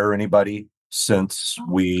to hire anybody since Oh,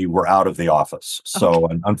 we were out of the office. okay. So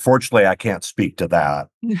unfortunately, I can't speak to that.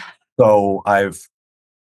 So I've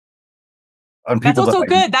on That's people that also I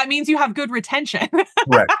good. That means you have good retention.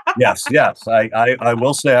 correct. Yes, yes. I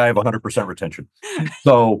will say I have 100% retention.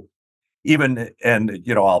 So even and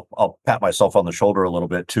I'll pat myself on the shoulder a little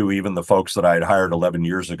bit too. Even the folks that I had hired 11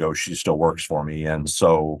 years ago, she still works for me. And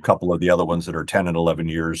so a couple of the other ones that are 10 and 11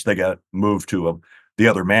 years, they got moved to the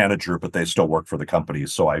other manager, but they still work for the company.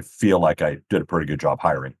 So I feel like I did a pretty good job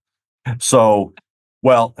hiring. So,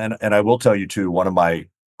 well, and I will tell you too, one of my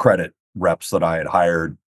credit reps that I had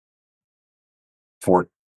hired for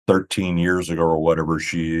 13 years ago or whatever,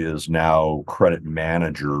 she is now credit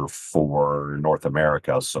manager for North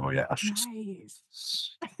America. So yeah,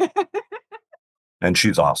 Nice. and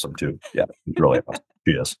she's awesome too. Yeah, she's really awesome.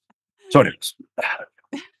 She is. So anyways, There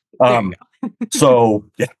you um, go. so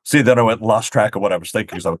yeah, see that I went lost track of what I was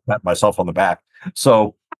thinking because I was patting myself on the back.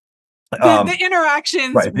 So The um,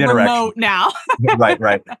 interactions right, the interaction. remote now. Right,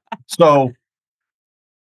 right. So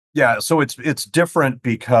yeah, so it's different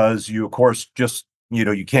because you of course just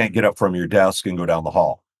you can't get up from your desk and go down the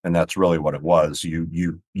hall. And that's really what it was. You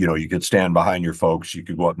could stand behind your folks, you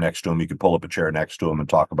could go up next to them, you could pull up a chair next to them and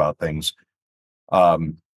talk about things.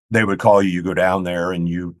 um, they would call you, you go down there and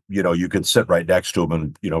you could sit right next to them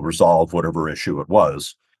and, resolve whatever issue it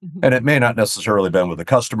was. And it Mhm. may not necessarily been with a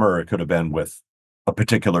customer. It could have been with a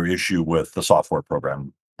particular issue with the software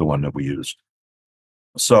program, the one that we used.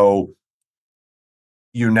 So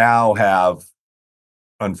you now have,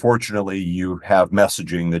 unfortunately, you have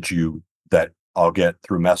messaging that I'll get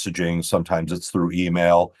through messaging. Sometimes it's through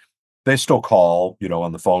email. They still call,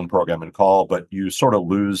 on the phone program and call, but you sort of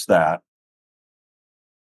lose that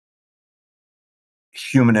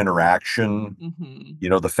human interaction,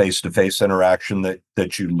 Mhm. the face-to-face interaction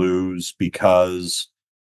that you lose because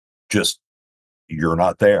just you're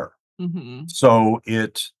not there. Mhm. So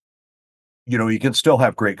you can still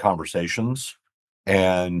have great conversations,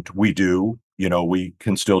 and we do, we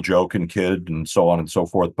can still joke and kid and so on and so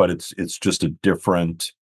forth, but it's just a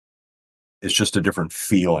different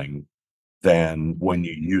feeling than when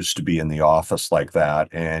you Mhm. used to be in the office like that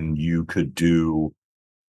and you could do,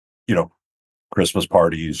 you know, Christmas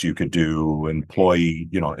parties, you could do employee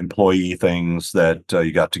things that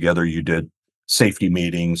you got together, you did safety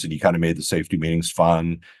meetings and you kind of made the safety meetings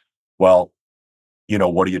fun. Well,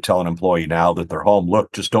 what do you tell an employee now that they're home?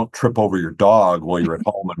 Look, just don't trip over your dog while you're at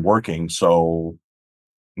home and working. So,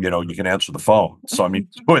 you can answer the phone. So, I mean,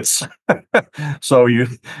 so it's, so you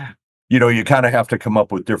kind of have to come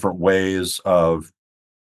up with different ways of,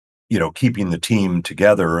 keeping the team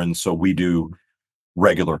together. And so we do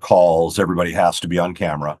regular calls. Everybody has to be on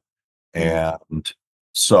camera. And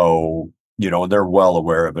so, and they're well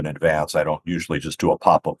aware of it in advance. I don't usually just do a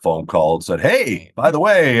pop-up phone call and said, hey, by the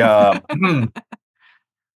way, I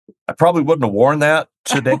probably wouldn't have worn that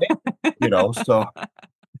today, so,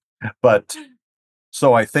 but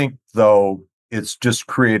so I think though it's just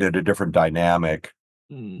created a different dynamic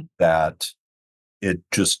that it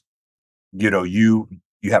just, you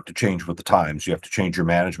have to change with the times. You have to change your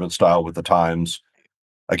management style with the times.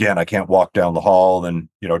 Again, I can't walk down the hall and,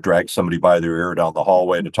 drag somebody by their ear down the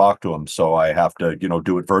hallway to talk to them. So I have to,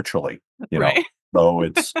 do it virtually, Right. so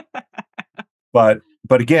it's, but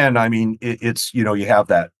again, I mean, it's, you have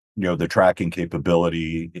that, the tracking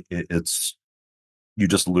capability. It's, you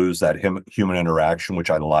just lose that human interaction,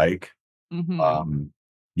 which I like. Um,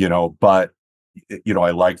 but,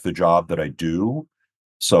 I like the job that I do.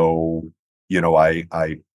 So,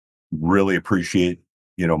 I really appreciate,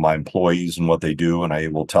 my employees and what they do. And I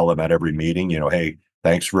will tell them at every meeting, hey,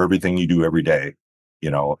 thanks for everything you do every day,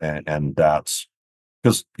 and that's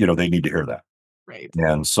because, they need to hear that. Right.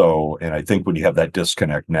 And so, and I think when you have that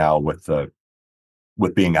disconnect now with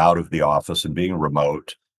being out of the office and being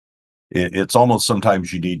remote, it's almost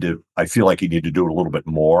sometimes I feel like you need to do it a little bit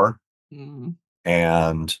more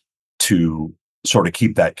and to sort of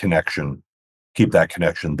keep that connection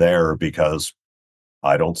there because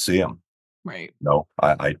I don't see them. Right. No,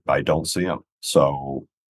 I don't see them. So,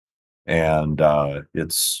 and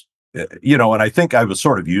it's, and I think I was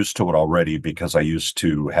sort of used to it already because I used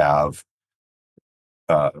to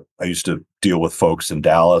deal with folks in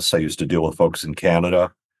Dallas. I used to deal with folks in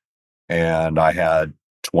Canada, and I had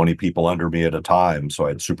 20 people under me at a time. So I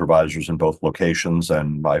had supervisors in both locations,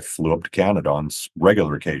 and I flew up to Canada on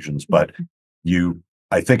regular occasions. But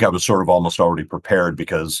I think I was sort of almost already prepared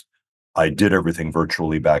because I did everything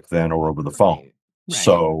virtually back then or over the phone. Right.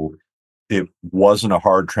 So it wasn't a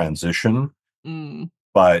hard transition,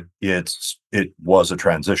 but it was a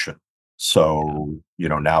transition. So,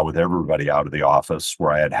 now with everybody out of the office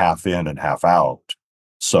where I had half in and half out.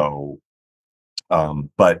 So,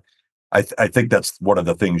 but I think that's one of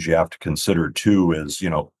the things you have to consider too is,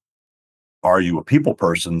 are you a people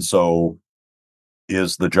person? So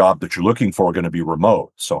is the job that you're looking for going to be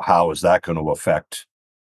remote? So how is that going to affect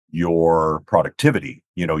your productivity?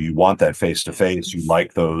 You want that face to face. You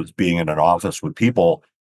like those being in an office with people.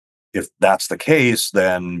 If that's the case,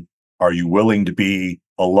 then are you willing to be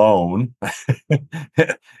alone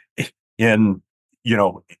in,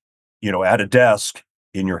 at a desk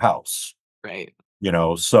in your house? Right.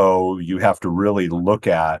 So you have to really look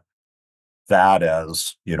at that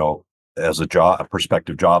as, as a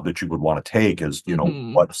prospective job that you would want to take is,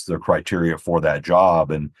 what's the criteria for that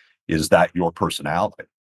job? And is that your personality?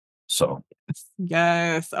 So.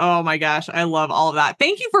 Yes. Oh my gosh. I love all of that.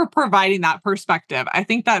 Thank you for providing that perspective. I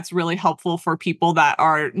think that's really helpful for people that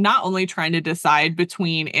are not only trying to decide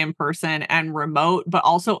between in person and remote, but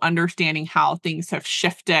also understanding how things have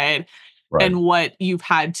shifted Right. and what you've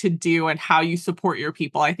had to do and how you support your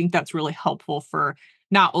people. I think that's really helpful for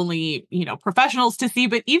not only, professionals to see,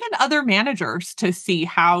 but even other managers to see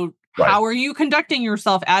how are you conducting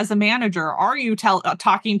yourself as a manager? Are you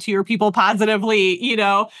talking to your people positively? You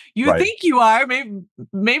think you are,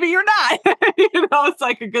 maybe you're not. It's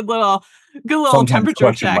like a good little Sometimes temperature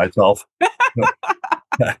question check. myself.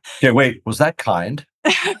 Okay, wait, was that kind?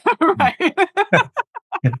 Right.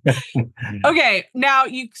 Okay, now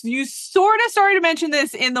you sort of started to mention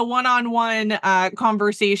this in the one-on-one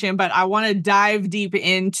conversation, but I want to dive deep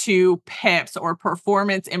into PIPs or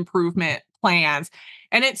performance improvement plans.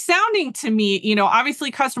 And it's sounding to me,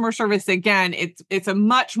 obviously customer service, again, it's a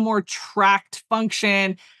much more tracked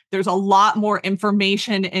function. There's a lot more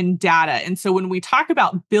information and data. And so when we talk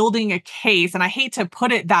about building a case, and I hate to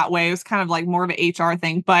put it that way, it's kind of like more of an HR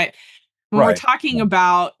thing, but when we're talking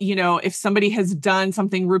about, if somebody has done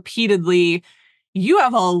something repeatedly, you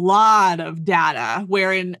have a lot of data,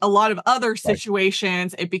 where in a lot of other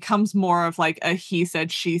situations, it becomes more of like a he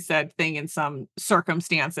said, she said thing in some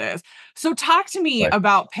circumstances. So talk to me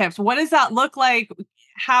about PIPs. What does that look like?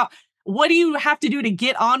 What do you have to do to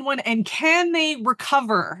get on one? And can they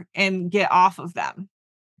recover and get off of them?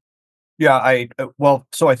 Yeah,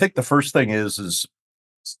 so I think the first thing is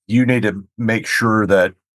you need to make sure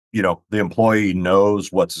that, the employee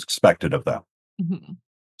knows what's expected of them. Mhm.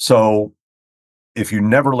 So if you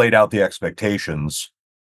never laid out the expectations,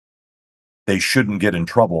 they shouldn't get in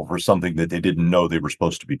trouble for something that they didn't know they were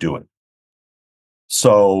supposed to be doing.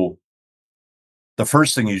 So the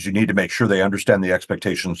first thing is you need to make sure they understand the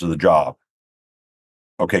expectations of the job.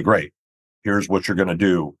 Okay, great. Here's what you're going to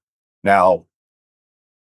do. Now,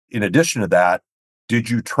 in addition to that, did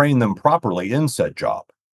you train them properly in said job?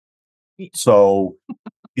 Yeah. So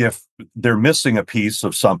if they're missing a piece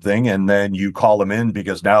of something and then you call them in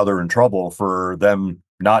because now they're in trouble for them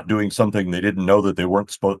not doing something they didn't know that they were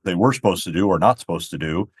supposed to do or not supposed to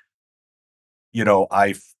do,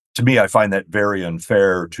 to me, I find that very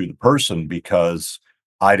unfair to the person because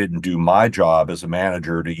I didn't do my job as a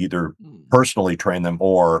manager to either Mm. personally train them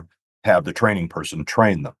or have the training person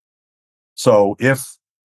train them. So if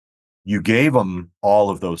you gave them all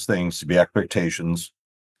of those things to be expectations,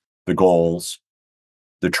 the goals,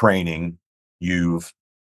 the training, you've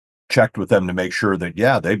checked with them to make sure that,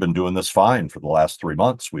 yeah, they've been doing this fine for the last 3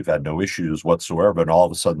 months. We've had no issues whatsoever. And all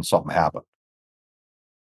of a sudden something happened.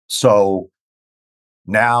 So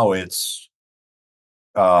now it's,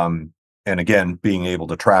 and again, being able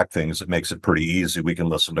to track things, it makes it pretty easy. We can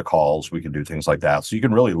listen to calls, we can do things like that. So you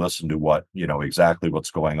can really listen to exactly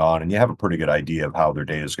what's going on, and you have a pretty good idea of how their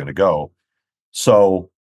day is going to go.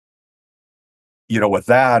 So, with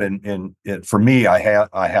that, and for me, I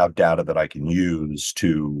have data that I can use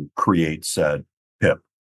to create said PIP,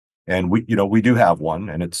 and we do have one,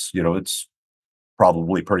 and it's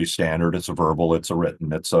probably pretty standard. It's a verbal, it's a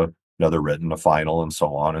written, it's another written, a final, and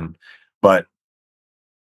so on. But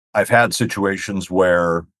I've had situations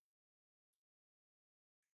where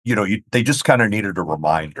they just kind of needed a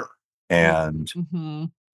reminder, and Mm-hmm.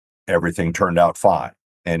 everything turned out fine.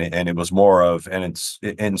 And it was more of, and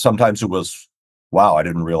sometimes it was, wow, I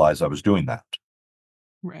didn't realize I was doing that.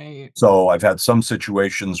 Right. So I've had some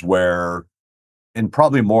situations where, and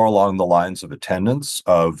probably more along the lines of attendance,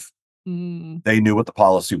 of Mm. they knew what the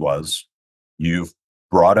policy was. You've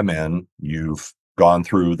brought them in, you've gone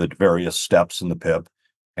through the various steps in the PIP,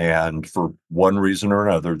 and for one reason or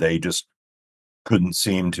another, they just couldn't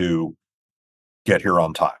seem to get here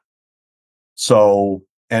on time. So,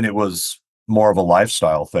 and it was more of a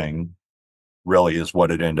lifestyle thing, really, is what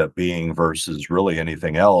it ended up being versus really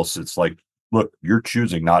anything else. It's like, look, you're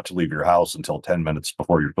choosing not to leave your house until 10 minutes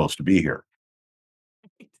before you're supposed to be here.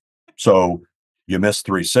 So you miss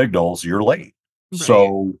 3 signals, you're late. Right.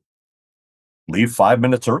 So leave 5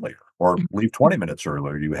 minutes earlier or leave 20 minutes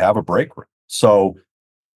earlier. You have a break room. So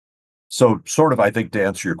sort of, I think, to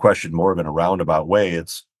answer your question more of in a roundabout way,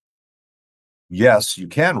 it's, yes, you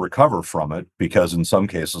can recover from it because in some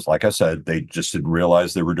cases, like I said, they just didn't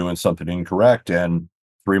realize they were doing something incorrect. And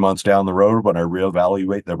 3 months down the road, when I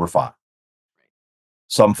reevaluate, they were fine.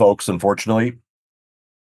 Some folks, unfortunately,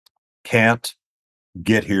 can't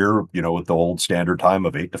get here, with the old standard time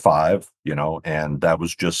of 8 to 5, and that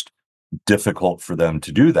was just difficult for them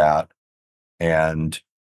to do that. And,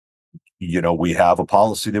 we have a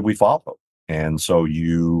policy that we follow. And so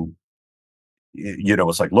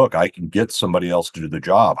it's like, look, I can get somebody else to do the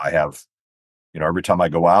job. I have, every time I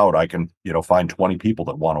go out, I can, find 20 people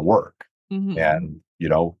that want to work, Mm-hmm. and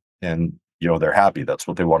they're happy. That's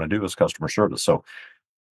what they want to do, is customer service. So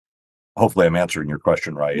hopefully I'm answering your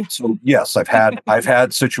question right. Yeah. So yes, I've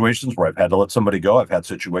had situations where I've had to let somebody go. I've had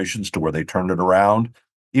situations to where they turned it around.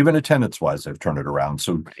 Even attendance wise, they've turned it around.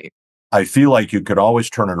 So Right. I feel like you could always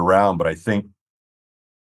turn it around, but I think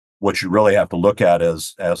what you really have to look at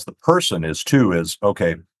as the person is too is,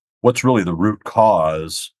 okay, what's really the root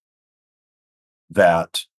cause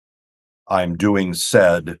that I'm doing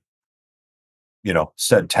said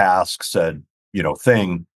task, said,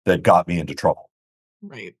 thing that got me into trouble?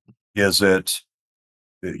 Right. Is it,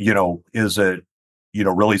 is it,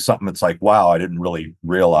 really something that's like, wow, I didn't really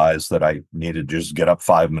realize that I needed to just get up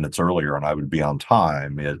 5 minutes earlier and I would be on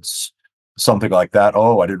time. It's something like that.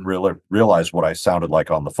 Oh, I didn't really realize what I sounded like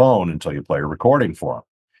on the phone until you play a recording for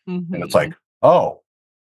them. And it's Mm-hmm. like, oh,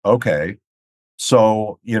 okay.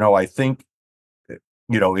 So, I think,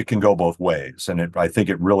 it can go both ways. And I think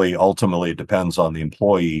it really ultimately depends on the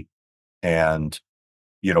employee and,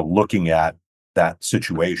 looking at that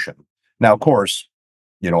situation. Now, of course,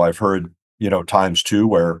 I've heard, times too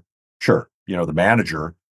where, sure, the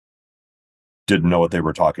manager didn't know what they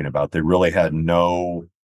were talking about. They really had no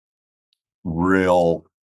real,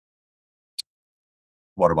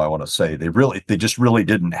 what do I want to say? They just really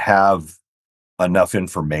didn't have enough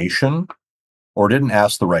information, or didn't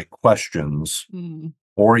ask the right questions, Mm.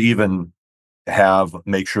 or even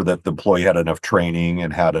make sure that the employee had enough training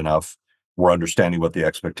and had enough we're understanding what the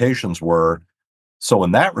expectations were. So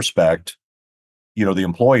in that respect, the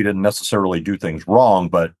employee didn't necessarily do things wrong,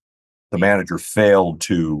 but the manager failed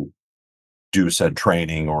to do said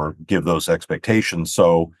training or give those expectations.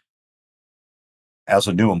 So as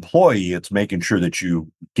a new employee, it's making sure that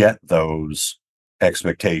you get those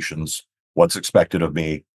expectations. What's expected of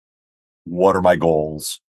me? What are my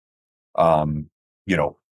goals? Um, you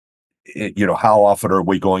know, how often are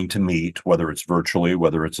we going to meet, whether it's virtually,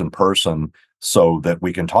 whether it's in person, so that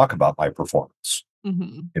we can talk about my performance,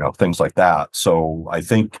 Mhm. things like that. So I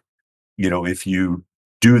think, if you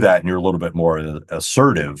do that and you're a little bit more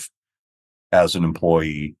assertive as an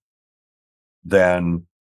employee, then,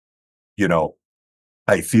 you know,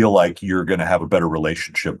 I feel like you're going to have a better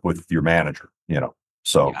relationship with your manager.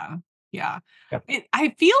 So, Yeah. Yeah. yeah, I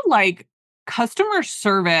feel like customer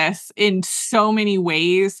service in so many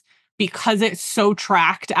ways, because it's so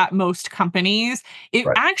tracked at most companies, it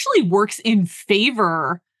right. actually works in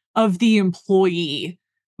favor of the employee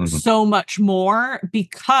Mhm, so much more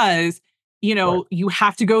because right. you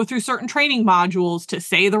have to go through certain training modules to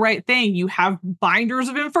say the right thing. You have binders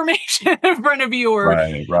of information in front of you, or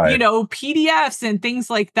Right. Right. PDFs and things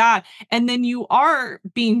like that, and then you are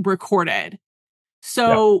being recorded. Yeah.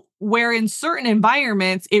 So, where in certain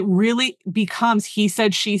environments, it really becomes he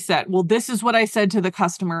said, she said. Well, this is what I said to the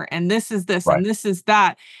customer, and this, Right. and this is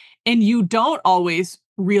that. And you don't always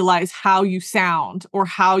realize how you sound or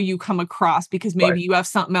how you come across because Right. maybe you have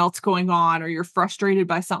something else going on or you're frustrated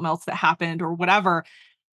by something else that happened or whatever.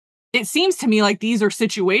 It seems to me like these are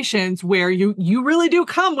situations where you really do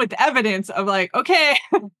come with evidence of like, okay,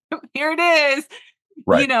 here it is,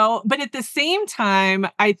 Right. but at the same time,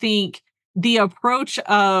 I think the approach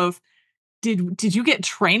of did you get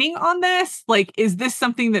training on this? Like, is this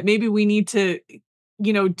something that maybe we need to,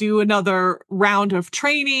 do another round of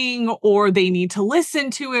training or they need to listen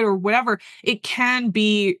to it or whatever? It can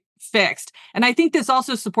be fixed. And I think this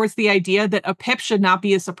also supports the idea that a PIP should not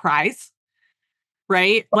be a surprise,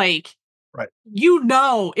 right? Like, Right.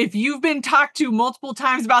 if you've been talked to multiple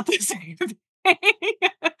times about the same thing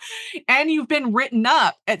and you've been written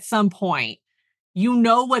up at some point, you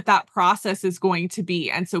know what that process is going to be.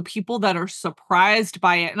 And so people that are surprised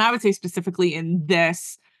by it, and I would say specifically in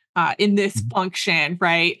this Mhm. function,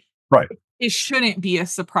 right? Right. It shouldn't be a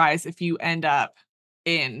surprise if you end up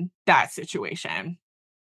in that situation.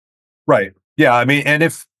 Right. Yeah. I mean, and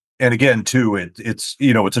again, too, it's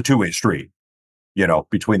a two-way street,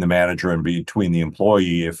 between the manager and between the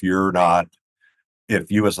employee. Right.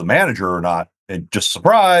 If you as the manager are not, and just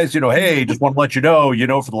surprised, hey, just want to let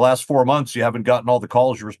for the last 4 months, you haven't gotten all the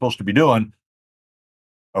calls you were supposed to be doing.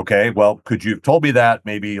 Okay. Well, could you have told me that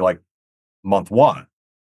maybe like month one?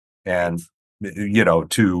 Right. And,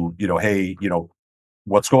 hey,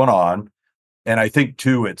 what's going on? And I think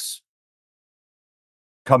too, it's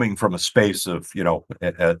coming from a space of,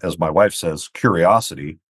 as my wife says,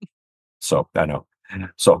 curiosity. So I know.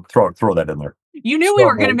 So throw that in there. You knew we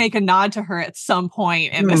were going to So make a nod to her at some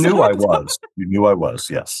point in you this knew I episode. was. You knew I was.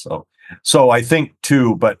 Yes. So I think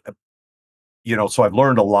too, but so I've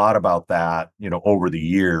learned a lot about that, over the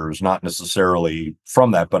years, not necessarily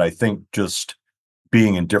from that, but I think just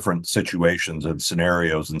being in different situations and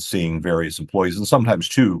scenarios and seeing various employees, and sometimes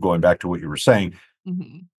too, going back to what you were saying,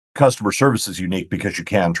 Mhm. customer service is unique because you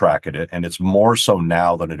can track it, and it's more so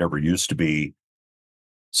now than it ever used to be.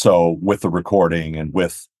 So with the recording and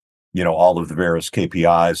with, all of the various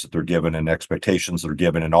KPIs that they're given and expectations that are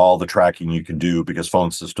given and all the tracking you can do because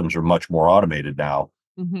phone systems are much more automated now.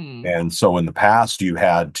 Mhm. And so in the past, you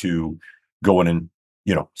had to go in and,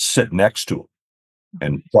 sit next to them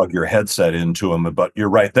and plug your headset into them, but you're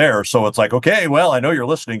right there. So it's like, okay, well, I know you're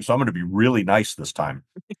listening, so I'm going to be really nice this time.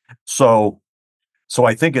 So, so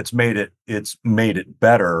I think it's made it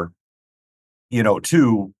better,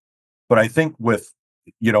 too. But I think with,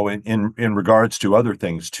 in regards to other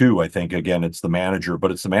things too, I think again, it's the manager,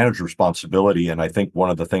 but it's the manager's responsibility. And I think one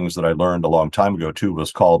of the things that I learned a long time ago too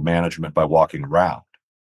was called management by walking around.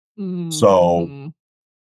 So, Mhm.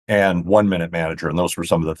 and 1 minute manager. And those were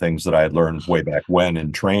some of the things that I had learned way back when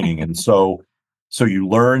in training. And so you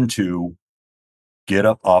learn to get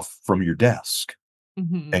up off from your desk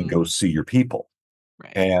and Mhm. go see your people.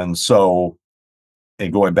 Right. And so,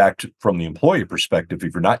 and going back to from the employee perspective,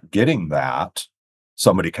 if you're not getting that,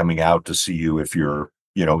 somebody coming out to see you, if you're,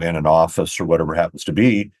 in an office or whatever happens to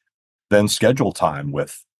be, then schedule time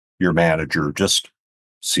with your manager. Just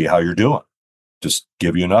see how you're doing. Just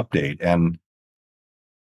give you an update. And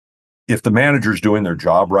if the manager's doing their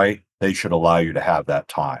job right, they should allow you to have that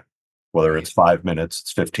time, whether Right. it's 5 minutes,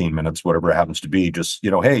 it's 15 minutes, whatever it happens to be. Just,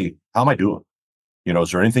 hey, how am I doing?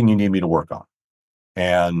 Is there anything you need me to work on?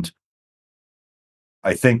 And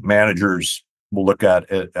I think managers will look at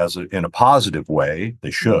it in a positive way.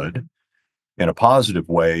 They should, in a positive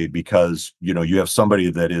way, because, you have somebody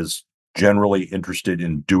that is generally interested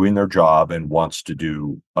in doing their job and wants to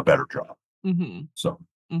do a better job. Mm-hmm. So,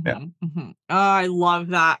 yeah. Mm-hmm. Mm-hmm. Oh, I love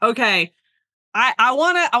that. Okay. I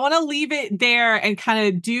wanna leave it there and kind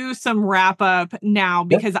of do some wrap up now,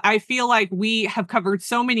 Yep. because I feel like we have covered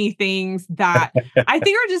so many things that I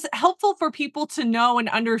think are just helpful for people to know and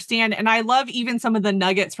understand. And I love even some of the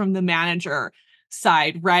nuggets from the manager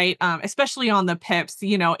side, right? Especially on the pips.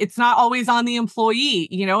 It's not always on the employee.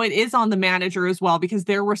 It is on the manager as well, because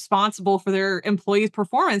they're responsible for their employees'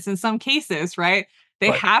 performance in some cases, right? They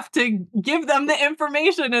Right. have to give them the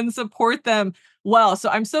information and support them well. So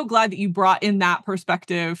I'm so glad that you brought in that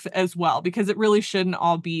perspective as well, because it really shouldn't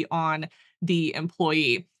all be on the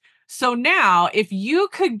employee. So now, if you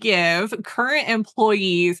could give current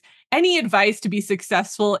employees any advice to be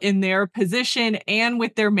successful in their position and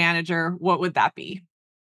with their manager, what would that be?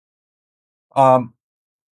 Um,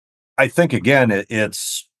 I think again,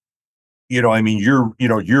 it's, I mean,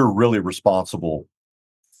 you're really responsible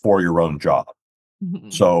for your own job.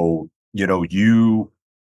 Mhm. So, you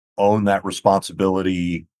own that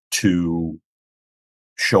responsibility to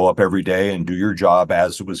show up every day and do your job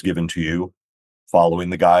as it was given to you,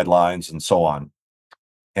 following the guidelines and so on.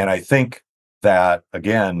 And I think that,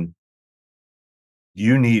 again,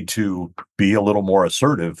 you need to be a little more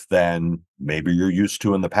assertive than maybe you're used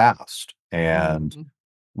to in the past, and Mhm.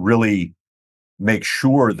 really make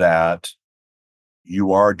sure that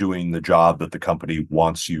you are doing the job that the company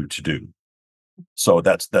wants you to do. So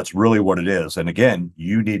that's really what it is. And again,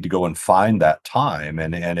 you need to go and find that time.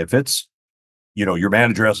 And if it's, your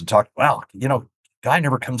manager hasn't talked, well, guy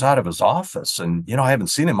never comes out of his office, and I haven't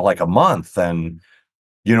seen him in like a month, and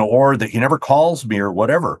or that he never calls me or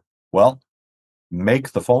whatever. Well,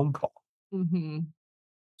 make the phone call, Mhm.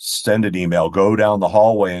 send an email, go down the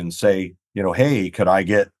hallway and say, hey, could I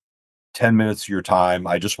get 10 minutes of your time?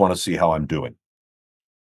 I just want to see how I'm doing.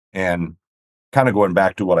 And kind of going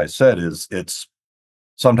back to what I said, is it's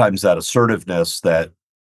sometimes that assertiveness that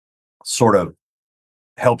sort of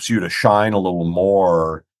helps you to shine a little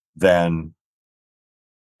more than,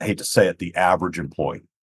 I hate to say it, the average employee.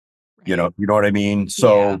 Right. You know what I mean? Yeah.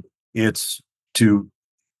 So it's to,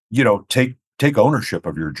 take ownership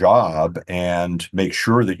of your job and make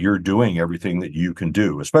sure that you're doing everything that you can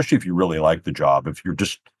do, especially if you really like the job. If you're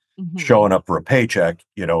just Mhm. showing up for a paycheck,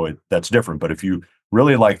 that's different. But if you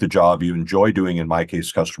really like the job, you enjoy doing, in my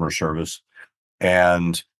case, customer service,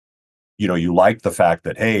 and you like the fact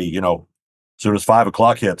that, hey, as soon as 5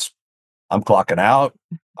 o'clock hits, I'm clocking out.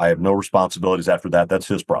 I have no responsibilities after that. That's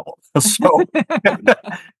his problem. So,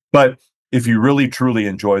 but if you really truly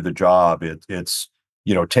enjoy the job, it's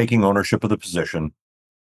taking ownership of the position,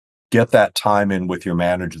 get that time in with your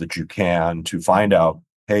manager that you can, to find out,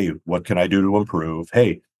 hey, what can I do to improve?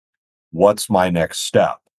 Hey, what's my next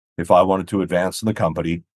step? If I wanted to advance in the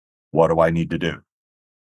company, what do I need to do?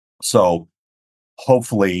 So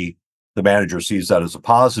hopefully the manager sees that as a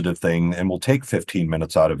positive thing and will take 15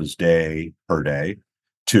 minutes out of his day, her day,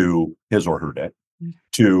 to his or her day,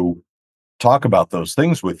 to talk about those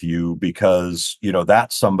things with you, because,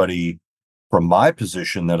 that's somebody from my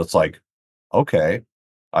position that it's like, okay,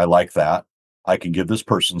 I like that. I can give this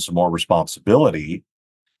person some more responsibility.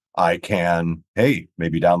 I can, hey,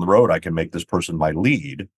 maybe down the road, I can make this person my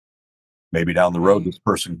lead. Maybe down the road, Right. this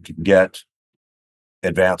person can get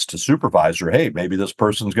advanced to supervisor. Hey, maybe this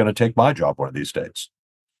person's going to take my job one of these days.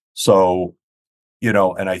 So,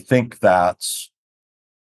 and I think that's,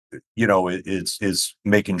 it's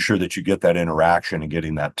making sure that you get that interaction and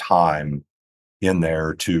getting that time in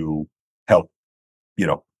there to help, you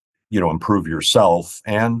know, improve yourself.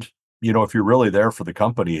 And, if you're really there for the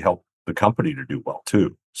company, help the company to do well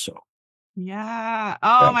too. So, Yeah. yeah,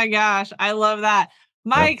 Oh my gosh. I love that. yeah.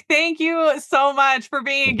 Mike, thank you so much for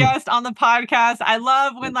being a guest on the podcast. I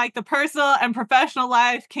love when like the personal and professional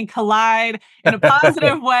life can collide in a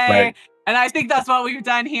positive way. Right. And I think that's what we've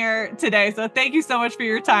done here today. So thank you so much for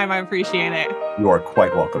your time. I appreciate it. You are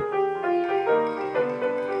quite welcome.